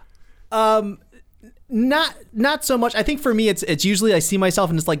different. Not so much. I think for me, it's usually I see myself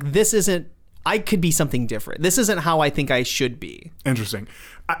and it's like, I could be something different. This isn't how I think I should be. Interesting.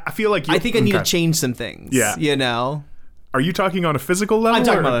 I feel like I think I need to change some things. Yeah. You know? Are you talking on a physical level? I'm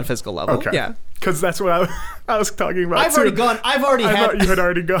talking about on a physical level. Okay. Yeah. Because that's what I was talking about. I thought you had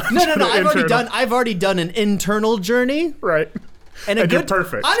already gone. No. I've already done an internal journey. Right. And you're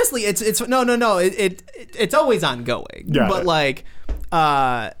perfect. Honestly, it's no. It's always ongoing. Yeah. But like,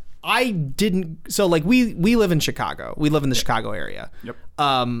 I didn't. So like, we live in Chicago. We live in the Chicago area. Yep.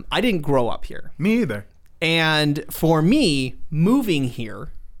 I didn't grow up here. Me either. And for me, moving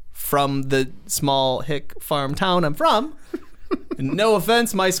here from the small hick farm town I'm from. No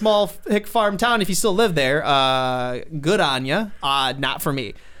offense, my small hick farm town, if you still live there, good on ya. Not for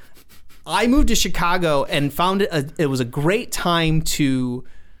me. I moved to Chicago and found it was a great time to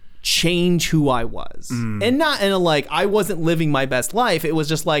change who I was. And not in a like, I wasn't living my best life. It was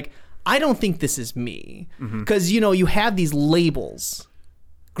just like, I don't think this is me. Because, you have these labels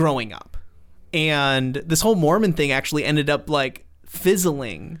growing up. And this whole Mormon thing actually ended up like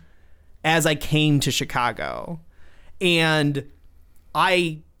fizzling as I came to Chicago. And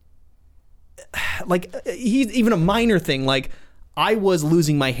I, like, even a minor thing, like, I was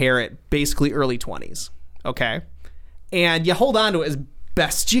losing my hair at basically early 20s, okay? And you hold on to it as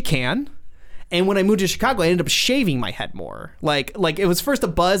best you can. And when I moved to Chicago, I ended up shaving my head more. Like it was first a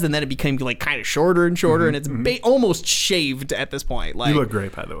buzz, and then it became like kind of shorter and shorter, and it's almost shaved at this point. Like, you look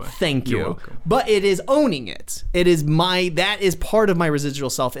great, by the way. Thank you. You're welcome. But it is owning it. That is part of my residual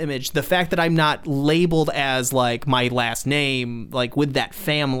self-image. The fact that I'm not labeled as like my last name, like with that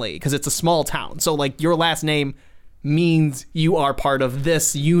family, because it's a small town. So like your last name means you are part of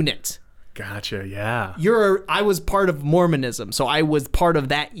this unit. Gotcha, yeah. I was part of Mormonism, so I was part of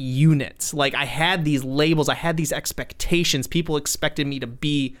that unit. Like, I had these labels, I had these expectations. People expected me to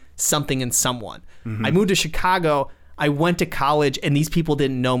be something and someone. I moved to Chicago, I went to college, and these people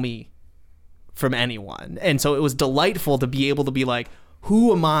didn't know me from anyone. And so it was delightful to be able to be like,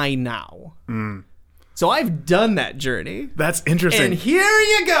 who am I now? So I've done that journey. That's interesting. And here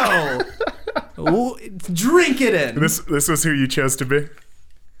you go. Ooh, drink it in. This was who you chose to be?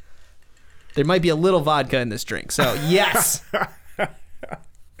 There might be a little vodka in this drink, so yes.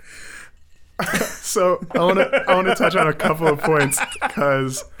 So I want to touch on a couple of points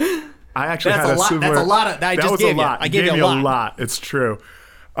because I actually had a similar. That's a lot. I gave you a lot. It's true,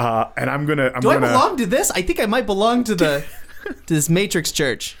 and I'm gonna. Do I belong to this? I think I might belong to to this Matrix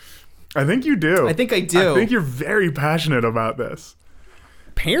church. I think you do. I think I do. I think you're very passionate about this.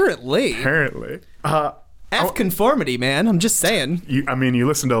 Apparently. Conformity, man. I'm just saying. You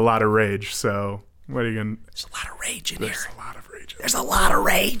listen to a lot of Rage, so what are you gonna? There's a lot of rage in here. There's a lot of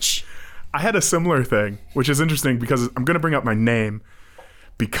rage. I had a similar thing, which is interesting because I'm going to bring up my name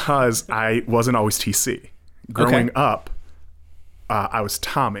because I wasn't always TC. Growing up, I was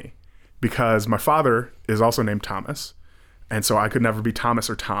Tommy because my father is also named Thomas. And so I could never be Thomas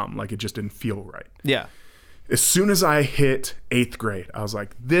or Tom. Like, it just didn't feel right. Yeah. As soon as I hit 8th grade, I was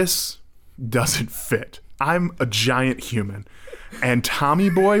like, this doesn't fit. I'm a giant human. And Tommy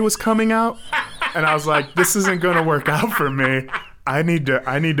Boy was coming out. And I was like, this isn't going to work out for me. I need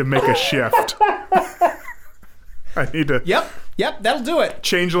to make a shift. I need to. Yep, that'll do it.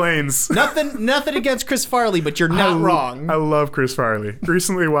 Change lanes. Nothing against Chris Farley, but you're not wrong. I love Chris Farley.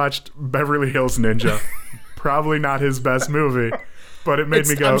 Recently watched Beverly Hills Ninja. Probably not his best movie, but it made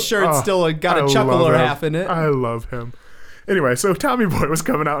me go, I'm sure it's still got a chuckle or half in it. I love him. Anyway, so Tommy Boy was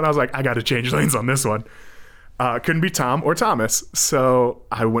coming out, and I was like, I got to change lanes on this one. Couldn't be Tom or Thomas, so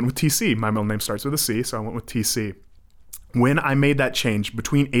I went with TC. My middle name starts with a C, so I went with TC. When I made that change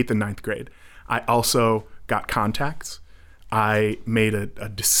between 8th and 9th grade, I also got contacts. I made a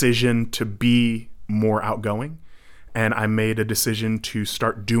decision to be more outgoing. And I made a decision to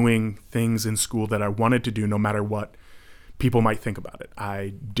start doing things in school that I wanted to do no matter what people might think about it.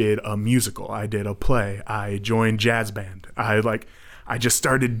 I did a musical. I did a play. I joined jazz band. I just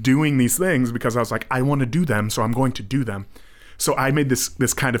started doing these things because I was like, I want to do them, so I'm going to do them. So I made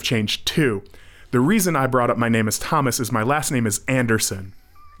this kind of change too. The reason I brought up my name as Thomas is my last name is Anderson.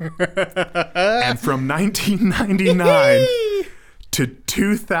 And from 1999... to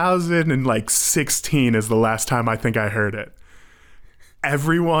 2016 is the last time I think I heard it.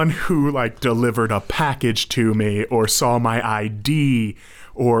 Everyone who delivered a package to me or saw my ID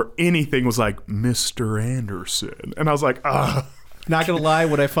or anything was like, Mr. Anderson. And I was like, ugh. Not gonna lie,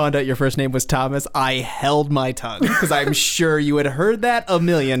 when I found out your first name was Thomas, I held my tongue because I'm sure you had heard that a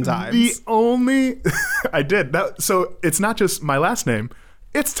million times. I did that. So it's not just my last name.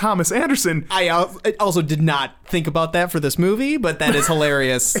 It's Thomas Anderson. I also did not think about that for this movie, but that is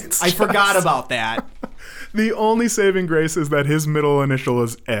hilarious. I forgot about that. The only saving grace is that his middle initial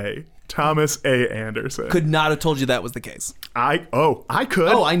is A. Thomas A. Anderson. Could not have told you that was the case. I could. Oh,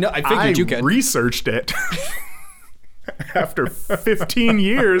 I know. I figured you could. I researched it. After 15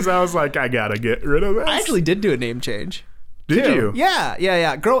 years, I was like, I gotta get rid of this. I actually did do a name change. Did you?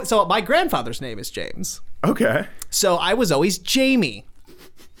 Yeah. So my grandfather's name is James. Okay. So I was always Jamie.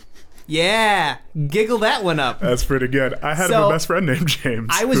 Yeah, giggle that one up. That's pretty good. I had a best friend named James.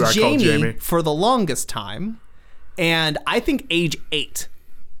 I was Jamie for the longest time, and I think age 8.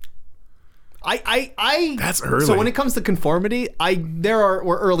 That's early. So when it comes to conformity,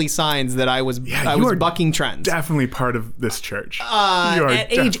 were early signs that I was bucking trends. Definitely part of this church.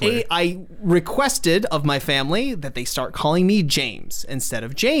 At age 8, I requested of my family that they start calling me James instead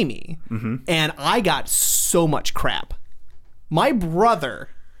of Jamie, and I got so much crap. My brother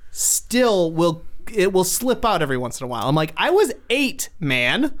still will slip out every once in a while. I'm like, I was 8,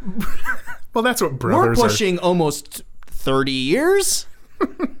 man. Well, that's what brothers are. We're pushing almost 30 years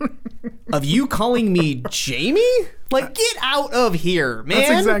of you calling me Jamie? Like, get out of here, man.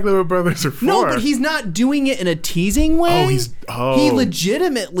 That's exactly what brothers are for. No, but he's not doing it in a teasing way. He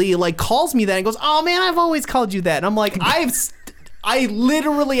legitimately calls me that and goes, "Oh man, I've always called you that." And I'm like, I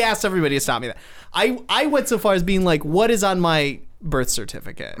literally asked everybody to stop me that. I went so far as being like, "What is on my birth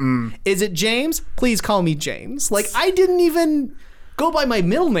certificate? Is it James? Please call me James." I didn't even go by my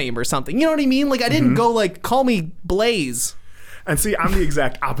middle name or something. You know what I mean? I didn't go call me Blaze. And see, I'm the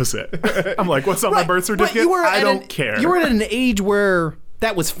exact opposite. I'm like, what's on my birth certificate? I don't care. You were at an age where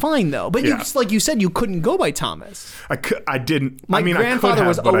that was fine though. But yeah. you said you couldn't go by Thomas. I didn't. My grandfather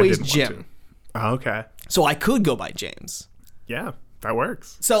was always Jim. Oh, okay. So I could go by James. Yeah. That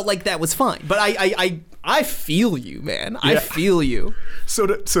works. So that was fine. But I feel you, man. I feel you. So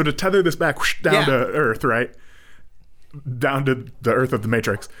to tether this back down to Earth, right? Down to the Earth of the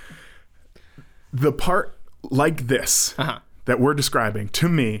Matrix. The part like this that we're describing to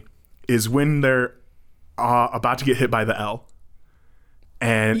me is when they're about to get hit by the L.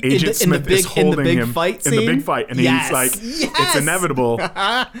 And Agent Smith is holding him in the big fight. And he's like, it's inevitable,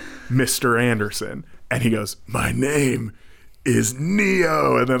 Mr. Anderson. And he goes, my name is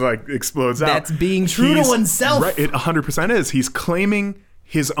Neo, and then explodes out. That's being true to oneself. Right, it 100% is. He's claiming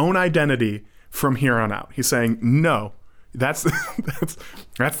his own identity from here on out. He's saying, no, that's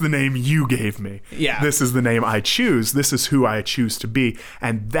the name you gave me. Yeah. This is the name I choose. This is who I choose to be.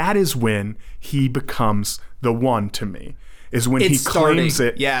 And that is when he becomes the one to me, is when he claims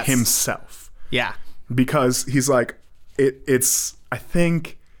it himself. Yeah. Because he's like, it's, I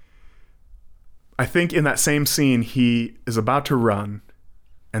think in that same scene, he is about to run,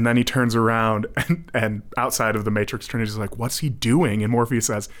 and then he turns around, and outside of the Matrix Trinity is like, what's he doing? And Morpheus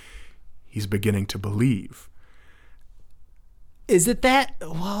says, he's beginning to believe. Is it that?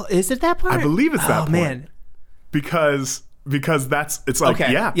 Well, is it that part? I believe it's that point. Oh man, because it's like,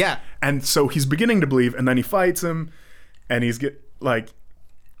 okay. yeah. Yeah. And so he's beginning to believe, and then he fights him, and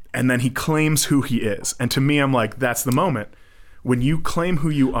and then he claims who he is. And to me, I'm like, that's the moment when you claim who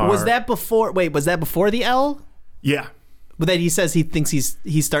you are. Was that before the L? Yeah. But that he says he thinks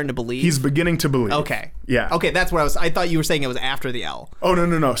he's starting to believe. He's beginning to believe. Okay. Yeah. Okay, that's what I thought you were saying it was after the L. Oh,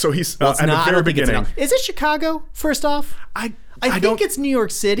 no. So he's Well, it's at not, the I very don't think it's an beginning. L. Is it Chicago? First off, I think it's New York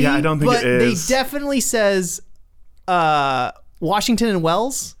City. Yeah, I don't think but it is. They definitely says Washington and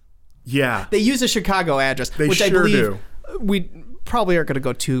Wells. Yeah. They use a Chicago address, which sure I believe do. We probably aren't going to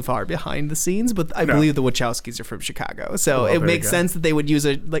go too far behind the scenes, but I believe the Wachowskis are from Chicago, so it makes sense that they would use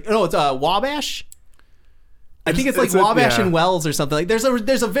it's Wabash. I think it's like Wabash and Wells or something. Like there's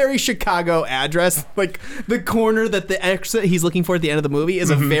a very Chicago address. Like the corner that the exit he's looking for at the end of the movie is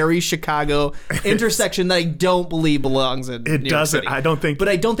a very Chicago intersection that I don't believe belongs in New York doesn't. City. I don't think. But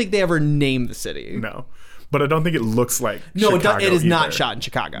I don't think they ever named the city. No. But I don't think it looks like Chicago. It is either. not shot in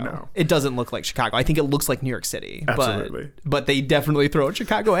Chicago. No. It doesn't look like Chicago. I think it looks like New York City. Absolutely. But they definitely throw a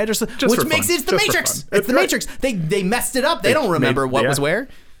Chicago address, which makes it the Matrix. It's the Matrix. They messed it up. They don't remember what was where.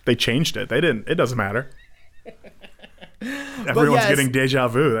 They changed it. They didn't. It doesn't matter. Everyone's getting deja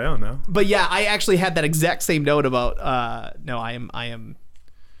vu. They don't know. But yeah, I actually had that exact same note about I am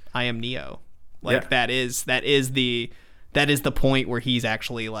Neo. Like that is the point where he's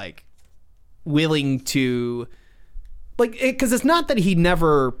actually like willing to because it's not that he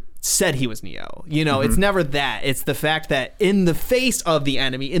never said he was Neo. You know, it's never that. It's the fact that in the face of the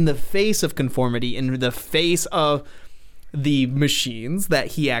enemy, in the face of conformity, in the face of the machines, that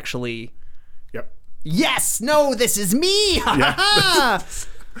he actually yes, no, this is me. Yeah.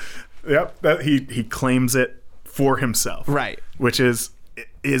 Yep. That he claims it for himself. Right. Which is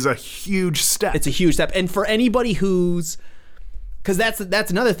a huge step. It's a huge step. And for anybody who's because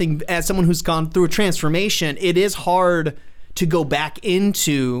that's another thing, as someone who's gone through a transformation, it is hard to go back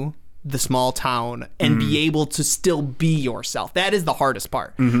into the small town and be able to still be yourself. That is the hardest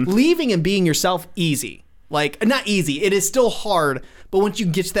part. Leaving and being yourself, easy. Like, not easy. It is still hard, but once you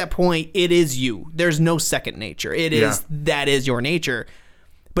get to that point, it is you. There's no second nature. That is your nature.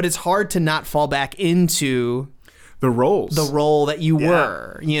 But it's hard to not fall back into the role that you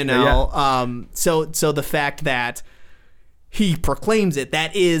were, you know? Yeah. So the fact that he proclaims it,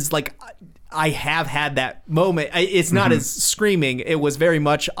 that is like, I have had that moment. It's not as screaming. It was very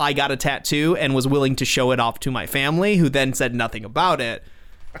much, I got a tattoo and was willing to show it off to my family, who then said nothing about it.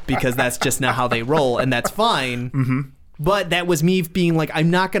 Because that's just not how they roll, and that's fine. But that was me being like,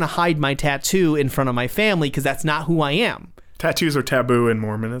 I'm not going to hide my tattoo in front of my family because that's not who I am. Tattoos are taboo in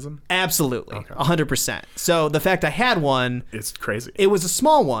Mormonism? Absolutely. Okay. 100%. So the fact I had one... It's crazy. It was a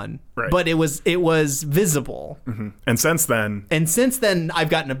small one, but it was visible. And since then... I've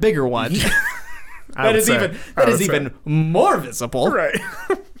gotten a bigger one. that is even more visible. Right.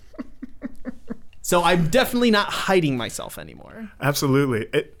 So I'm definitely not hiding myself anymore.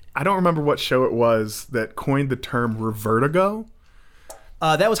 Absolutely. I don't remember what show it was that coined the term revertigo.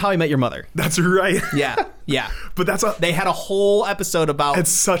 That was How I Met Your Mother. That's right. Yeah. But they had a whole episode about... It's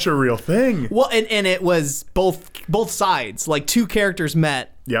such a real thing. Well, and it was both sides. Like, two characters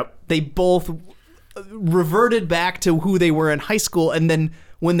met. Yep. They both reverted back to who they were in high school, and then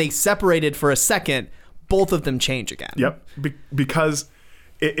when they separated for a second, both of them change again. Yep. Because...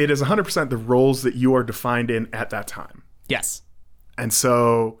 It is 100% the roles that you are defined in at that time. Yes. And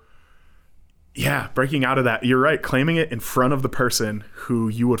so, yeah, breaking out of that, you're right, claiming it in front of the person who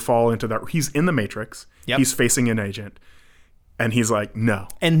you would fall into that. He's in the Matrix. Yep. He's facing an agent. And he's like, no.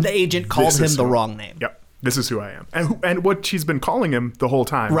 And the agent called him the wrong name. Yep. This is who I am. And what she's been calling him the whole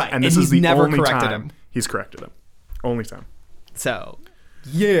time. Right. And this is the never only corrected time him. he's corrected him. Only time. So,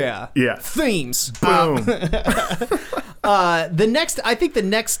 yeah. Themes. Boom. The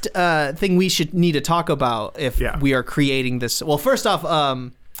next thing we should need to talk about if we are creating this. Well, first off,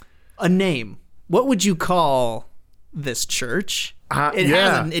 a name. What would you call this church?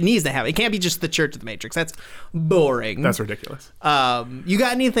 It needs to have. It can't be just the Church of the Matrix. That's boring. That's ridiculous. You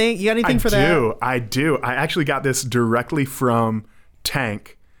got anything? For that? I do. I actually got this directly from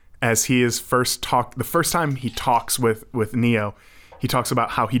Tank, as he is the first time he talks with Neo. He talks about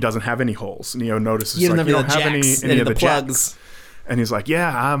how he doesn't have any holes. Neo notices, you don't have any of the plugs. And he's like,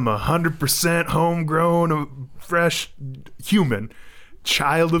 yeah, I'm 100% homegrown, fresh human,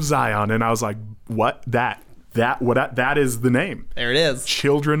 child of Zion. And I was like, what? That is the name. There it is.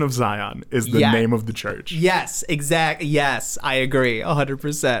 Children of Zion is the name of the church. Yes, exactly. Yes, I agree.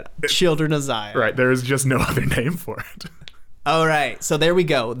 100%. Children of Zion. Right. There is just no other name for it. All right, so there we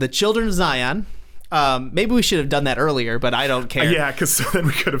go. The Children of Zion. Maybe we should have done that earlier, but I don't care. Yeah, because then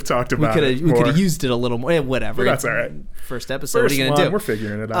we could have talked about it. We could have used it a little more. Whatever. But that's all right. First episode. What are you gonna do? We're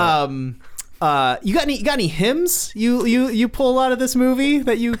figuring it out. You got any hymns you pull out of this movie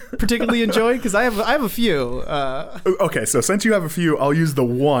that you particularly enjoyed? Because I have a few. Okay, so since you have a few, I'll use the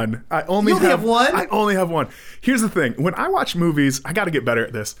one. I only have one. I only have one. Here's the thing: when I watch movies, I got to get better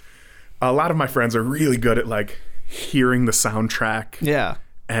at this. A lot of my friends are really good at like hearing the soundtrack. Yeah.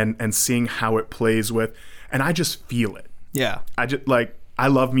 And seeing how it plays with, and I just feel it. Yeah. I just like, I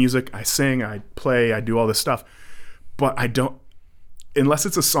love music. I sing, I play, I do all this stuff, but I don't, unless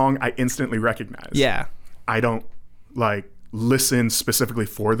it's a song I instantly recognize. Yeah. I don't like listen specifically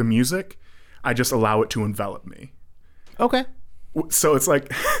for the music. I just allow it to envelop me. Okay. So it's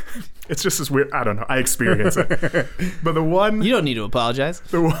like, it's just this weird, I don't know, I experience it. But the one... You don't need to apologize.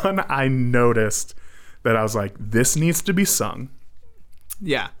 The one I noticed that I was like, this needs to be sung.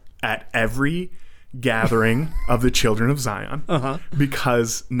 Yeah. At every gathering of the Children of Zion,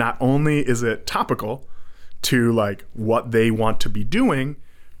 because not only is it topical to like what they want to be doing,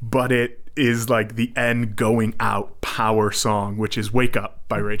 but it is like the end going out power song, which is "Wake Up"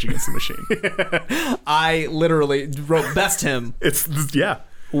 by Rage Against the Machine. I literally wrote best hymn. Yeah.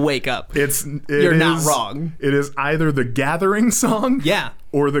 Wake up. You're not wrong. It is either the gathering song,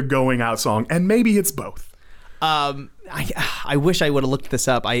 or the going out song, and maybe it's both. I wish I would have looked this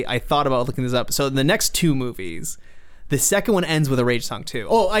up. I thought about looking this up. So in the next two movies, the second one ends with a Rage song too.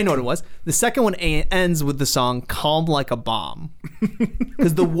 Oh, I know what it was. The second one ends with the song "Calm Like a Bomb,"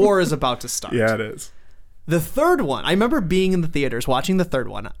 because the war is about to start. Yeah, it is. The third one, I remember being in the theaters watching the third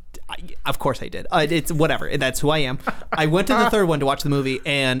one. Of course I did. It's whatever. That's who I am. I went to the third one to watch the movie,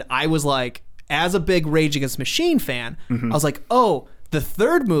 and I was like, as a big Rage Against the Machine fan, I was like, oh, the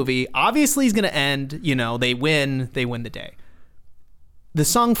third movie obviously is going to end, they win the day. The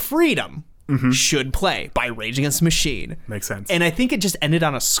song "Freedom" should play by Rage Against the Machine. Makes sense. And I think it just ended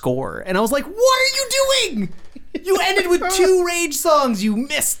on a score. And I was like, what are you doing? You ended with two Rage songs. You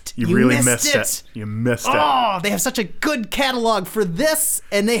missed. You really missed it. You missed it. Oh, they have such a good catalog for this,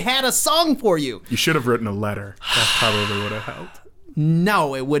 and they had a song for you. You should have written a letter. That probably would have helped.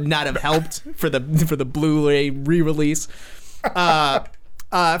 No, it would not have helped for the Blu-ray re-release.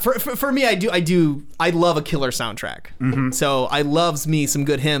 For me, I love a killer soundtrack. So I loves me some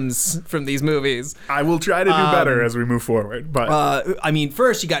good hymns from these movies. I will try to do better as we move forward. But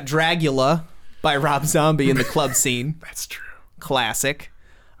first you got Dragula by Rob Zombie in the club scene. That's true. Classic.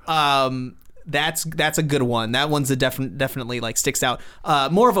 That's a good one. That one's definitely like sticks out.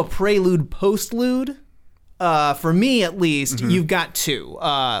 More of a prelude postlude. For me at least, you've got two.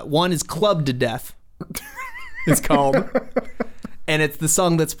 One is "Clubbed to Death." It's called. And it's the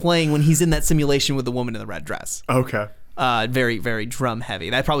song that's playing when he's in that simulation with the woman in the red dress. Okay. Very, very drum heavy.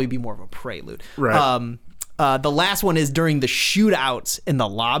 That'd probably be more of a prelude. Right. The last one is during the shootouts in the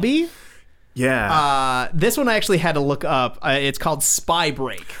lobby. Yeah. This one I actually had to look up. It's called "Spy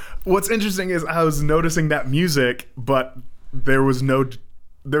Break." What's interesting is I was noticing that music, but there was no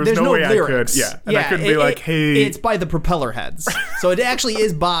way lyrics. I could. Yeah. And I couldn't be like, hey. It's by the Propeller Heads. So it actually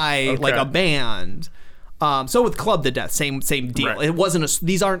is by like a band. So with "Club to Death, same deal. Right. It wasn't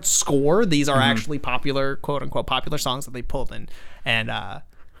these aren't score. These are actually popular, quote unquote, popular songs that they pulled in.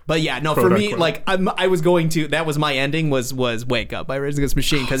 But yeah, no, quote, for me, unquote. Like I was going to, that was my ending was "Wake Up" by Rage Against the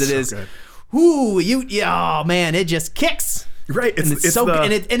Machine, because it is, oh man, it just kicks. Right. It's so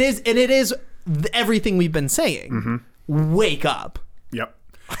good. And it is everything we've been saying. Wake up. Yep.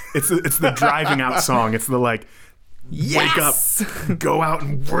 It's the driving out song. It's the like, wake up, go out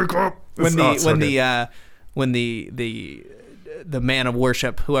and wake up. When the man of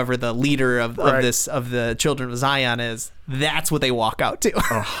worship, whoever the leader of the Children of Zion is, that's what they walk out to.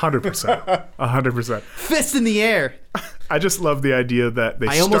 100%. 100%. Fist in the air. I just love the idea that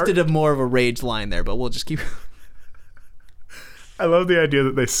they almost did a more of a Rage line there, but we'll just keep. I love the idea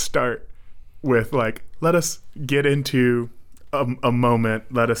that they start with like, let us get into a moment,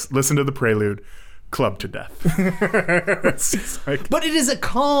 let us listen to the prelude. Club to Death. But it is a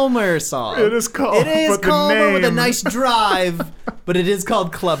calmer song. It is calm. It is calmer with a nice drive, but it is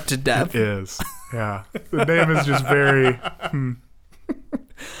called Club to Death. It is. Yeah. The name is just very...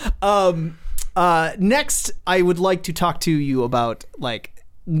 Next, I would like to talk to you about like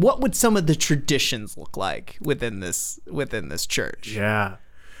what would some of the traditions look like within this church. Yeah.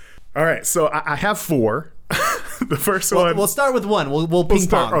 All right. So I have four. The first one... We'll start with one. We'll ping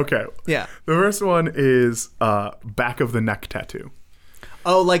pong. Okay. Yeah. The first one is back of the neck tattoo.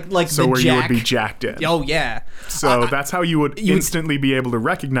 Oh, like so the where jack? You would be jacked in. Oh, yeah. So that's how you would instantly be able to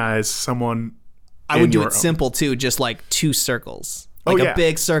recognize someone I would do it simple too, just like 2 circles. Like a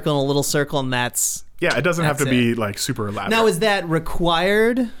big circle and a little circle, and that's... Yeah, it doesn't have to be like super elaborate. Now, is that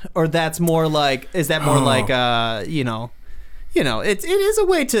required, or that's more like... Is that more like, you know, it is a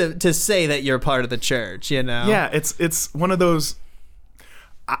way to say that you're part of the church, you know? Yeah, it's one of those...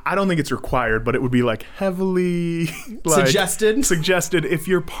 I don't think it's required, but it would be like heavily... like, suggested if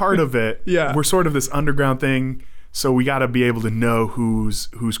you're part of it. Yeah. We're sort of this underground thing, so we got to be able to know who's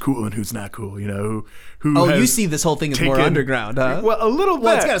cool and who's not cool, you know? Who you see this whole thing as more underground, huh? Well, a little bit.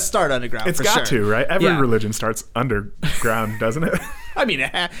 Well, it's got to start underground, It's got to, right? Every religion starts underground, doesn't it? I mean,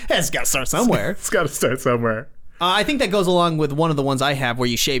 it's got to start somewhere. It's got to start somewhere. I think that goes along with one of the ones I have where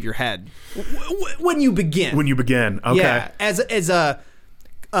you shave your head. When you begin. When you begin, okay. Yeah, as a...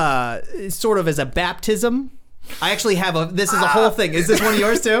 sort of as a baptism. I actually have this is a whole thing. Is this one of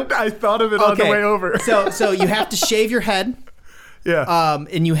yours too? I thought of it on the way over. So you have to shave your head. Yeah.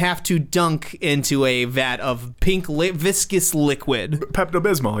 And you have to dunk into a vat of pink viscous liquid.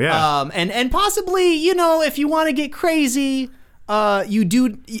 Pepto-Bismol, yeah. And possibly, you know, if you want to get crazy, you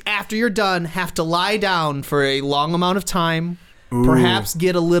do, after you're done, have to lie down for a long amount of time. Ooh. Perhaps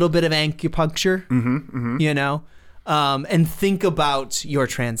get a little bit of acupuncture, you know, and think about your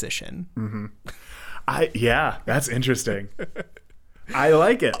transition. Yeah, that's interesting. I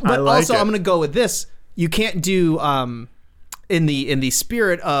like it. But also, I'm going to go with this. You can't do... in the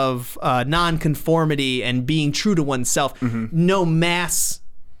spirit of nonconformity and being true to oneself, no mass.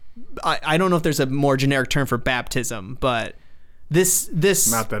 I don't know if there's a more generic term for baptism, but this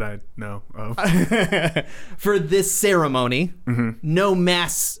not that I know of. For this ceremony, no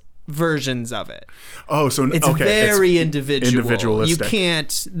mass versions of it. Oh, so it's very individualistic. You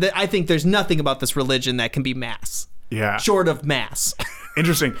can't. I think there's nothing about this religion that can be mass. Yeah, short of mass.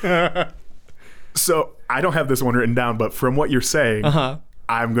 Interesting. So I don't have this one written down, but from what you're saying,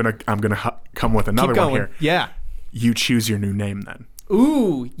 I'm gonna come with another one here. Yeah, you choose your new name then.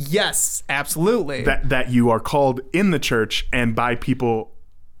 Ooh, yes, absolutely. That you are called in the church and by people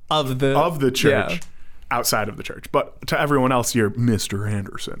of the church, outside of the church, but to everyone else, you're Mr.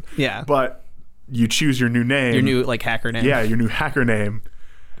 Anderson. Yeah, but you choose your new name, your new like hacker name. Yeah, your new hacker name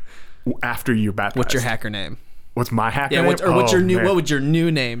after you're baptized. What's your hacker name? What's my hacker name? What's your new? Man. What would your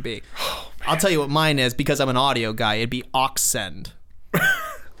new name be? I'll tell you what mine is, because I'm an audio guy. It'd be Oxsend.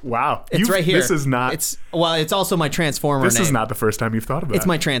 Wow. It's right here. This is not... It's also my Transformer name. This is not the first time you've thought of that. It's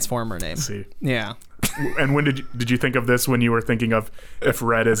my Transformer name. Let's see. Yeah. And when did you think of this when you were thinking of if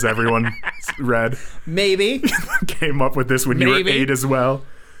red is everyone red? Maybe. Came up with this when you were 8 as well.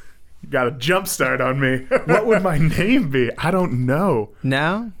 You got a jump start on me. What would my name be? I don't know.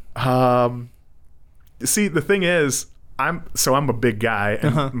 No? See, the thing is... I'm a big guy,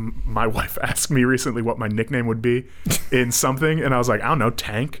 and my wife asked me recently what my nickname would be in something, and I was like, I don't know,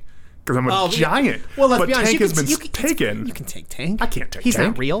 Tank, because I'm a giant. Well, let's be honest. Tank has been taken. You can take Tank. I can't take Tank. He's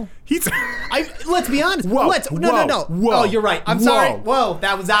not real. Let's be honest. Whoa, No. Whoa, oh, you're right. I'm sorry. Whoa,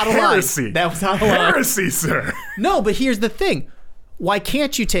 that was out of Heresy. line. That was out of line. Heresy, sir. No, but here's the thing. Why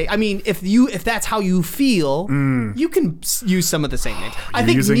can't you take? I mean, if that's how you feel, you can use some of the same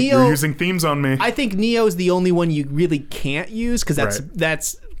names. You're using themes on me. I think Neo's the only one you really can't use, because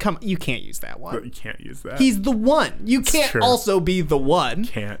you can't use that one. But you can't use that. He's the one. You can't also be the one.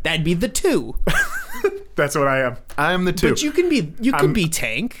 Can't. That'd be the 2. That's what I am. I am the 2. But you can be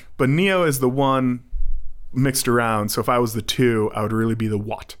Tank. But Neo is the one mixed around. So if I was the 2, I would really be the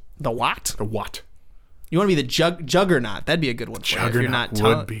what? The what? The what? You want to be the Juggernaut. That'd be a good one for you if you're not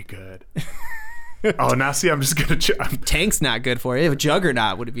would be good. Oh, now see, I'm just going to... Tank's not good for you. If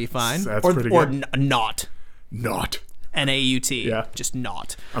Juggernaut would be fine. That's pretty good. Or Not. Not. N-A-U-T. Yeah. Just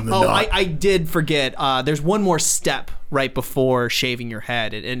Not. I'm the Not. I did forget. There's one more step right before shaving your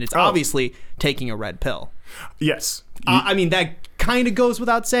head, and it's obviously taking a red pill. Yes. I mean, that kind of goes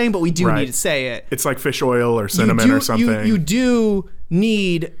without saying, but we do need to say it. It's like fish oil or cinnamon or something. You do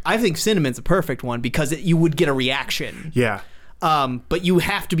need... I think cinnamon's a perfect one, because you would get a reaction. Yeah. But you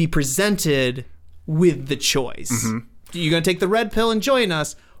have to be presented with the choice. You're going to take the red pill and join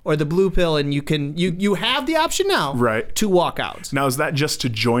us, or the blue pill, and you have the option now to walk out. Now, is that just to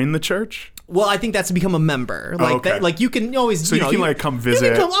join the church? Well, I think that's to become a member. Like you can always... So you can like come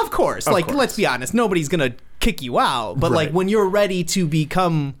visit. Of course. Let's be honest. Nobody's going to kick you out. But like when you're ready to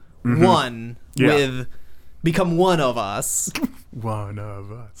become one with... Become one of us. One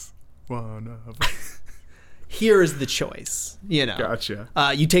of us. Here is the choice. Gotcha.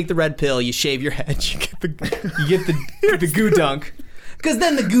 You take the red pill. You shave your head. You get the goo dunk. Because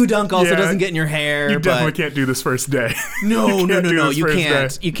then the goo dunk also doesn't get in your hair. You definitely can't do this first day. No. You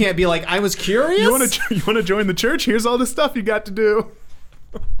can't. You can't be like, I was curious. You want to join the church? Here's all the stuff you got to do.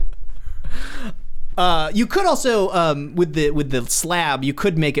 You could also, with the slab, you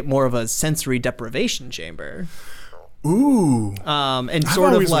could make it more of a sensory deprivation chamber. Ooh. And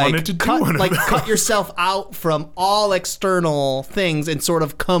sort of like cut yourself out from all external things and sort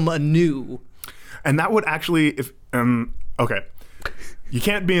of come anew. And that would actually, okay. You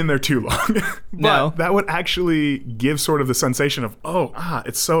can't be in there too long. But No. that would actually give sort of the sensation of,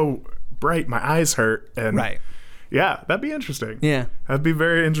 it's so bright, my eyes hurt. And Right. Yeah, that'd be interesting. Yeah. That'd be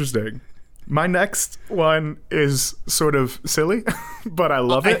very interesting. My next one is sort of silly, but I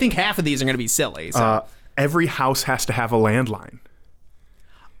love it. I think half of these are going to be silly. So. Every house has to have a landline.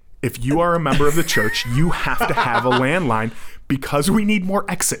 If you are a member of the church, you have to have a landline because we need more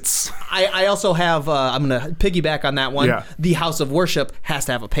exits. I also have, I'm going to piggyback on that one. Yeah. The house of worship has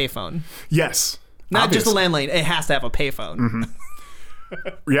to have a payphone. Yes. Not just a landline. It has to have a payphone.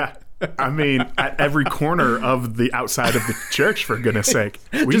 Mm-hmm. Yeah. I mean, at every corner of the outside of the church, for goodness sake.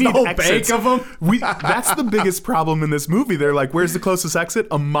 We Just need a whole exits. bank of them? That's the biggest problem in this movie. They're like, where's the closest exit?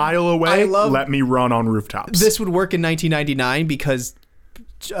 A mile away? Let me run on rooftops. This would work in 1999 because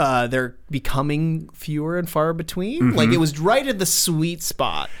they're becoming fewer and far between. Mm-hmm. Like, it was right at the sweet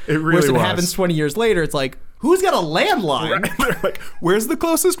spot. It really Whereas was. it happens 20 years later, it's like, who's got a landline? Right? They're like, where's the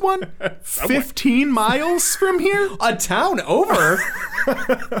closest one? 15 miles from here? A town over?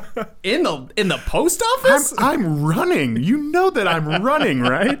 in the post office? I'm running. You know that I'm running,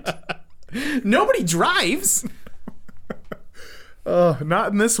 right? Nobody drives.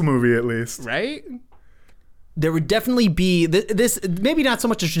 Not in this movie, at least. Right? There would definitely be this, maybe not so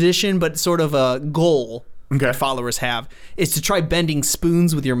much a tradition, but sort of a goal that followers have, is to try bending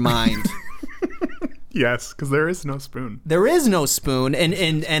spoons with your mind. Yes, because there is no spoon. There is no spoon,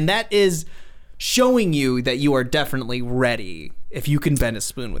 and that is showing you that you are definitely ready if you can bend a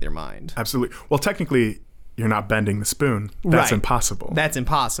spoon with your mind. Absolutely. Well, technically, you're not bending the spoon. That's Right. impossible. That's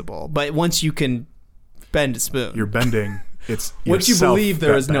impossible. But once you can bend a spoon, You're bending. It's once you yourself believe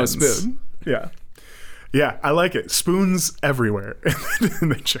there that is no bends. spoon. Yeah. Yeah, I like it. Spoons everywhere in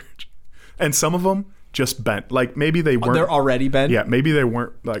the church. And some of them just bent. Like, maybe they weren't. They're already bent? Yeah, maybe they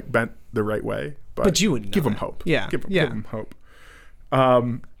weren't, like, bent the right way. But you wouldn't know give them that. hope. Yeah, Give yeah. them hope.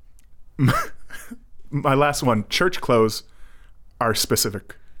 My last one. Church clothes are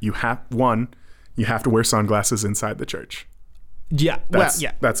specific. You have to wear sunglasses inside the church. Yeah.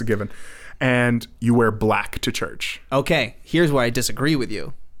 Yeah. That's a given. And you wear black to church. Okay, here's where I disagree with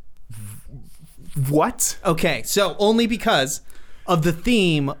you. What? Okay, so only because of the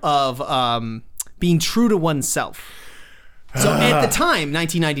theme of being true to oneself. So at the time,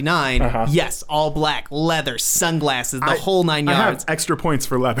 1999, yes, all black, leather, sunglasses, the whole 9 yards. I have extra points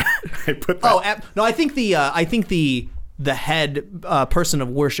for leather. I put that. No, I think the head person of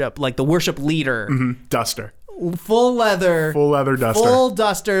worship, like the worship leader, Duster. full leather duster, full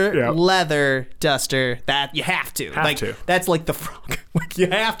duster, Yep. leather duster. That you have to. That's like the frog. Like, you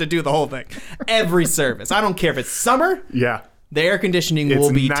have to do the whole thing. Every service. I don't care if it's summer. Yeah. The air conditioning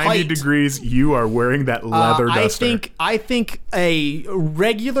will be 90 tight. degrees. You are wearing that leather duster. I think a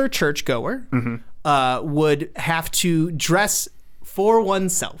regular churchgoer would have to dress for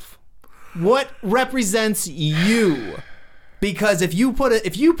oneself. What represents you? Because if you put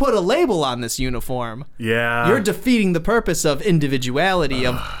a label on this uniform, you're defeating the purpose of individuality,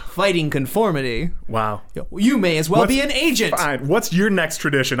 of fighting conformity. Wow. You may as well be an agent. Fine. What's your next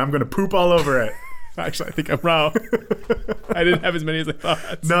tradition? I'm going to poop all over it. Actually, I think I'm wrong. I didn't have as many as I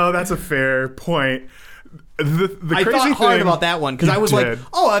thought. No, that's a fair point. The I crazy thought hard thing, about that one because I was did.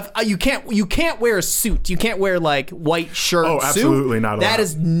 like, you can't wear a suit. You can't wear like white shirt. Oh, absolutely suit. not allowed. That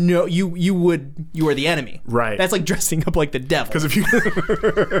is you are the enemy. Right. That's like dressing up like the devil. Because if you,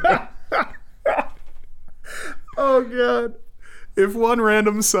 oh god, if one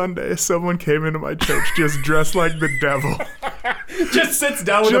random Sunday someone came into my church just dressed like the devil, just sits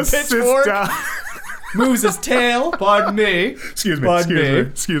down with just a pitchfork, sits down. moves his tail. Pardon me. Excuse me.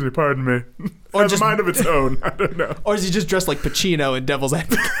 Pardon me. Or Has just a mind of its own. I don't know. Or is he just dressed like Pacino in Devil's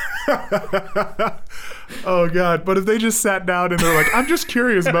Advocate? Oh god! But if they just sat down and they're like, "I'm just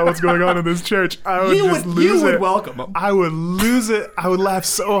curious about what's going on in this church," I would lose it. You would welcome them. I would lose it. I would laugh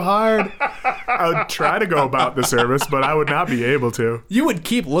so hard. I would try to go about the service, but I would not be able to. You would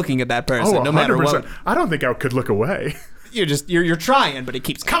keep looking at that person no matter what. I don't think I could look away. You're trying, but it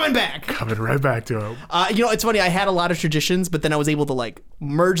keeps coming back. Coming right back to him. It's funny. I had a lot of traditions, but then I was able to like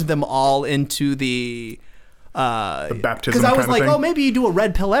merge them all into the baptism. Because I was like, thing. maybe you do a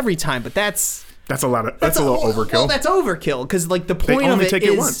red pill every time, but that's a little overkill. Well, that's overkill because like the point only of it take is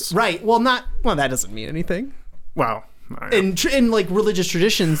it once. Right. Well, that doesn't mean anything. Wow. In like religious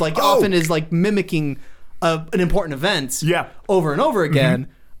traditions, like often is like mimicking an important event. Yeah. Over and over again.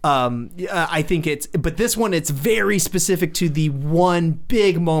 I think but this one, it's very specific to the one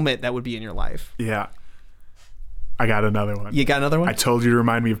big moment that would be in your life. Yeah. I got another one. You got another one? I told you to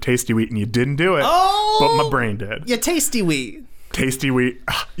remind me of Tasty Wheat, and you didn't do it. Oh! But my brain did. Yeah, Tasty Wheat. Tasty Wheat.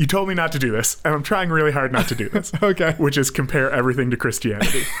 You told me not to do this, and I'm trying really hard not to do this. Okay. Which is compare everything to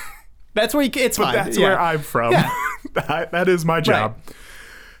Christianity. That's where it's fine. That's where I'm from. Yeah. That is my job. Right.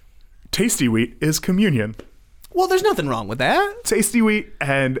 Tasty Wheat is communion. Well, there's nothing wrong with that. Tasty Wheat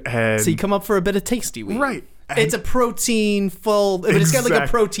and So you come up for a bit of Tasty Wheat. Right. It's a protein full, but it's got like a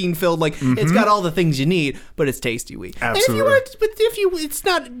protein filled, like it's got all the things you need, but it's Tasty Wheat. Absolutely. And if you it's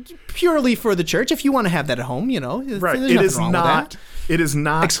not purely for the church. If you want to have that at home, right. There's nothing wrong with that. It is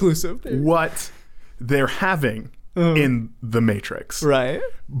not exclusive. What they're having in the Matrix. Right.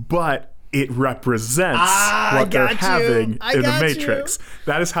 But it represents what they're having in the Matrix.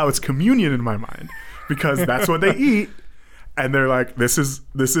 That is how it's communion in my mind, because that's what they eat. And they're like, this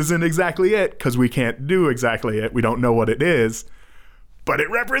isn't exactly it, because we can't do exactly it. We don't know what it is, but it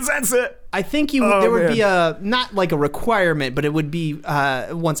represents it. I think there would be not like a requirement, but it would be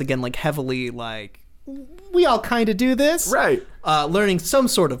once again like heavily like we all kind of do this, right? Learning some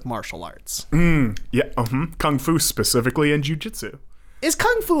sort of martial arts. Yeah, Kung Fu specifically, and Jiu-Jitsu. Is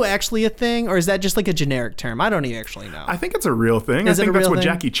Kung Fu actually a thing, or is that just like a generic term? I don't even actually know. I think it's a real thing. I think that's what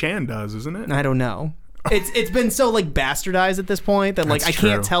Jackie Chan does, isn't it? I don't know. It's been so like bastardized at this point that like I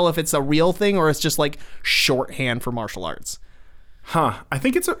can't tell if it's a real thing or it's just like shorthand for martial arts. Huh. I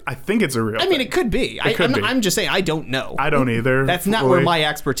think it's a real thing. I mean, it could be. I'm just saying I don't know. I don't either. That's not where my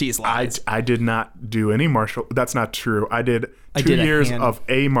expertise lies. I did not do any martial. That's not true. I did 2 years of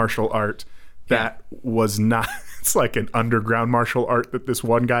a martial art that was not. It's like an underground martial art that this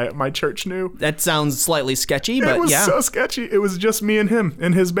one guy at my church knew. That sounds slightly sketchy, but it was so sketchy. It was just me and him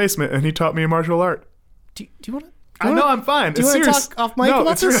in his basement, and he taught me martial art. Do you want to? I know, I'm fine. Do you want to talk off mic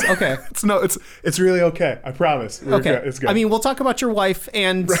about this? Okay. It's really okay. I promise. Okay. It's good. I mean, we'll talk about your wife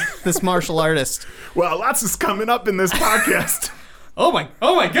and this martial artist. Well, lots is coming up in this podcast. Oh my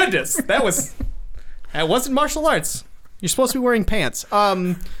goodness. That wasn't martial arts. You're supposed to be wearing pants.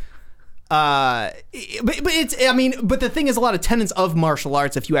 But the thing is, a lot of tenets of martial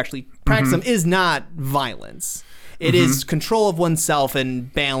arts, if you actually practice them, is not violence. It is control of oneself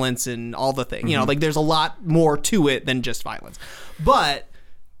and balance and all the things. Like there's a lot more to it than just violence. But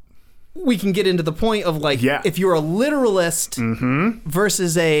we can get into the point of like, if you're a literalist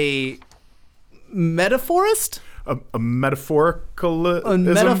versus a metaphorist, a metaphorical,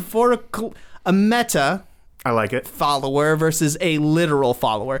 a meta. I like it. Follower versus a literal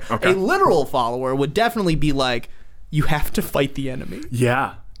follower. Okay. A literal follower would definitely be like, you have to fight the enemy.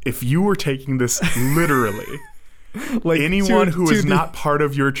 Yeah. If you were taking this literally. Like anyone who is not part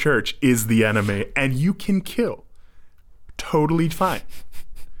of your church is the enemy, and you can kill. Totally fine.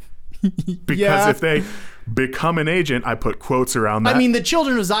 Because if they become an agent, I put quotes around that. I mean, the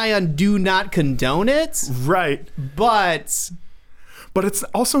children of Zion do not condone it. Right. But it's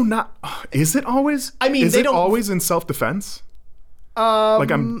also not. Is it always? I mean, is it always in self-defense?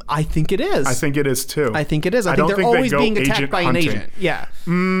 I think it is. I think it is too. I think it is. I think they're always being attacked by an agent. Yeah.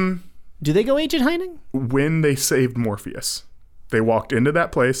 Do they go agent hunting? When they saved Morpheus, they walked into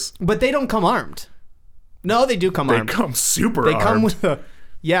that place. But they don't come armed. No, they do come armed. They come super armed. They come with a...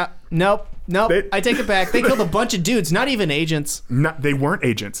 Yeah. Nope. I take it back. They killed a bunch of dudes, not even agents. No, they weren't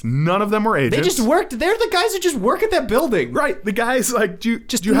agents. None of them were agents. They just worked. They're the guys who just work at that building. Right. The guy's like, do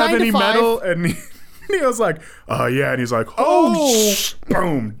you have any metal? And he was like, yeah. And he's like,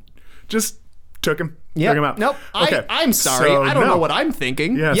 boom. Just took him. Yeah. Took him out. Nope. Okay. I'm sorry. So, I don't know what I'm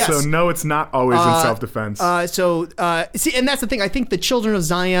thinking. Yeah. Yes. So no, it's not always in self-defense. See, and that's the thing. I think the children of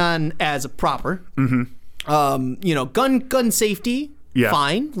Zion as a proper, gun safety. Yeah.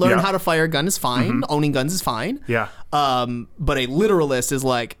 Fine. Learn how to fire a gun is fine. Owning guns is fine. Yeah. But a literalist is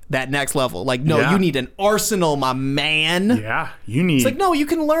like that next level. Like, no, you need an arsenal, my man. Yeah. You need. It's like, no, you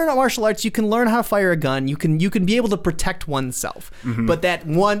can learn martial arts. You can learn how to fire a gun. You can be able to protect oneself. But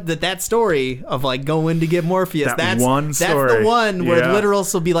that story of like going to get Morpheus, that's the one where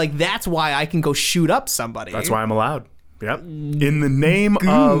literalists will be like, that's why I can go shoot up somebody. That's why I'm allowed. Yep. In the name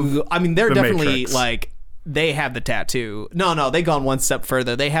of. I mean, they're definitely Matrix. like. They have the tattoo. No, they gone one step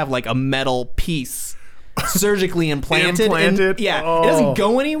further. They have like a metal piece surgically implanted. And, it doesn't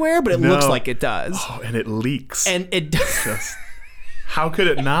go anywhere, but it looks like it does. Oh, and it leaks. And it does. How could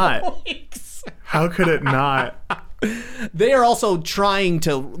it not? How could it not? They are also trying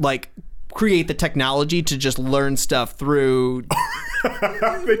to like create the technology to just learn stuff through.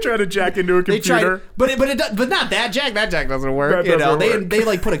 They try to jack into a computer, but not that jack. That jack doesn't work. They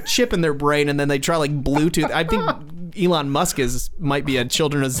like put a chip in their brain and then they try like Bluetooth. I think Elon Musk might be a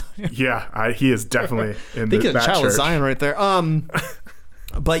children of Zion. Yeah, he is definitely in I think he's a that child of church. Zion right there.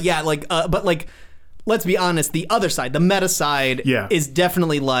 But yeah, let's be honest. The other side, the meta side, is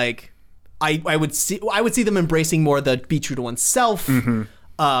definitely like I would see them embracing more the be true to oneself,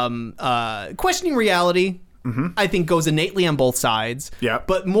 questioning reality. I think goes innately on both sides. Yeah,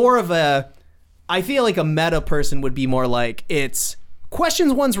 but more of I feel like a meta person would be more like it's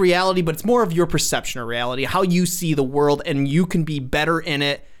questions one's reality, but it's more of your perception of reality, how you see the world, and you can be better in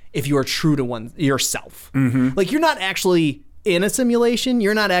it if you are true to yourself. Like, you're not actually in a simulation.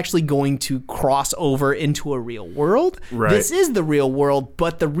 You're not actually going to cross over into a real world. Right. This is the real world,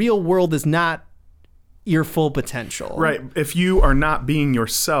 but the real world is not your full potential. Right. If you are not being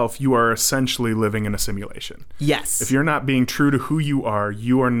yourself, you are essentially living in a simulation. Yes. If you're not being true to who you are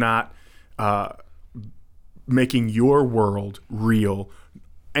not making your world real,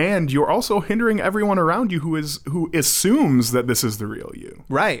 and you're also hindering everyone around you who assumes that this is the real you.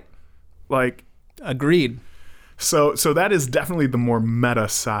 Right. Like, agreed. So that is definitely the more meta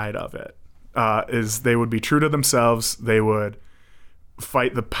side of it. Is they would be true to themselves. They would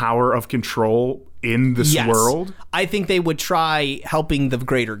fight the power of control in this world. I think they would try helping the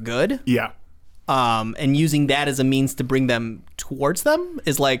greater good. Yeah. And using that as a means to bring them towards them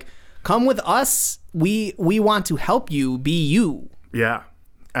is like, come with us. We want to help you be you. Yeah,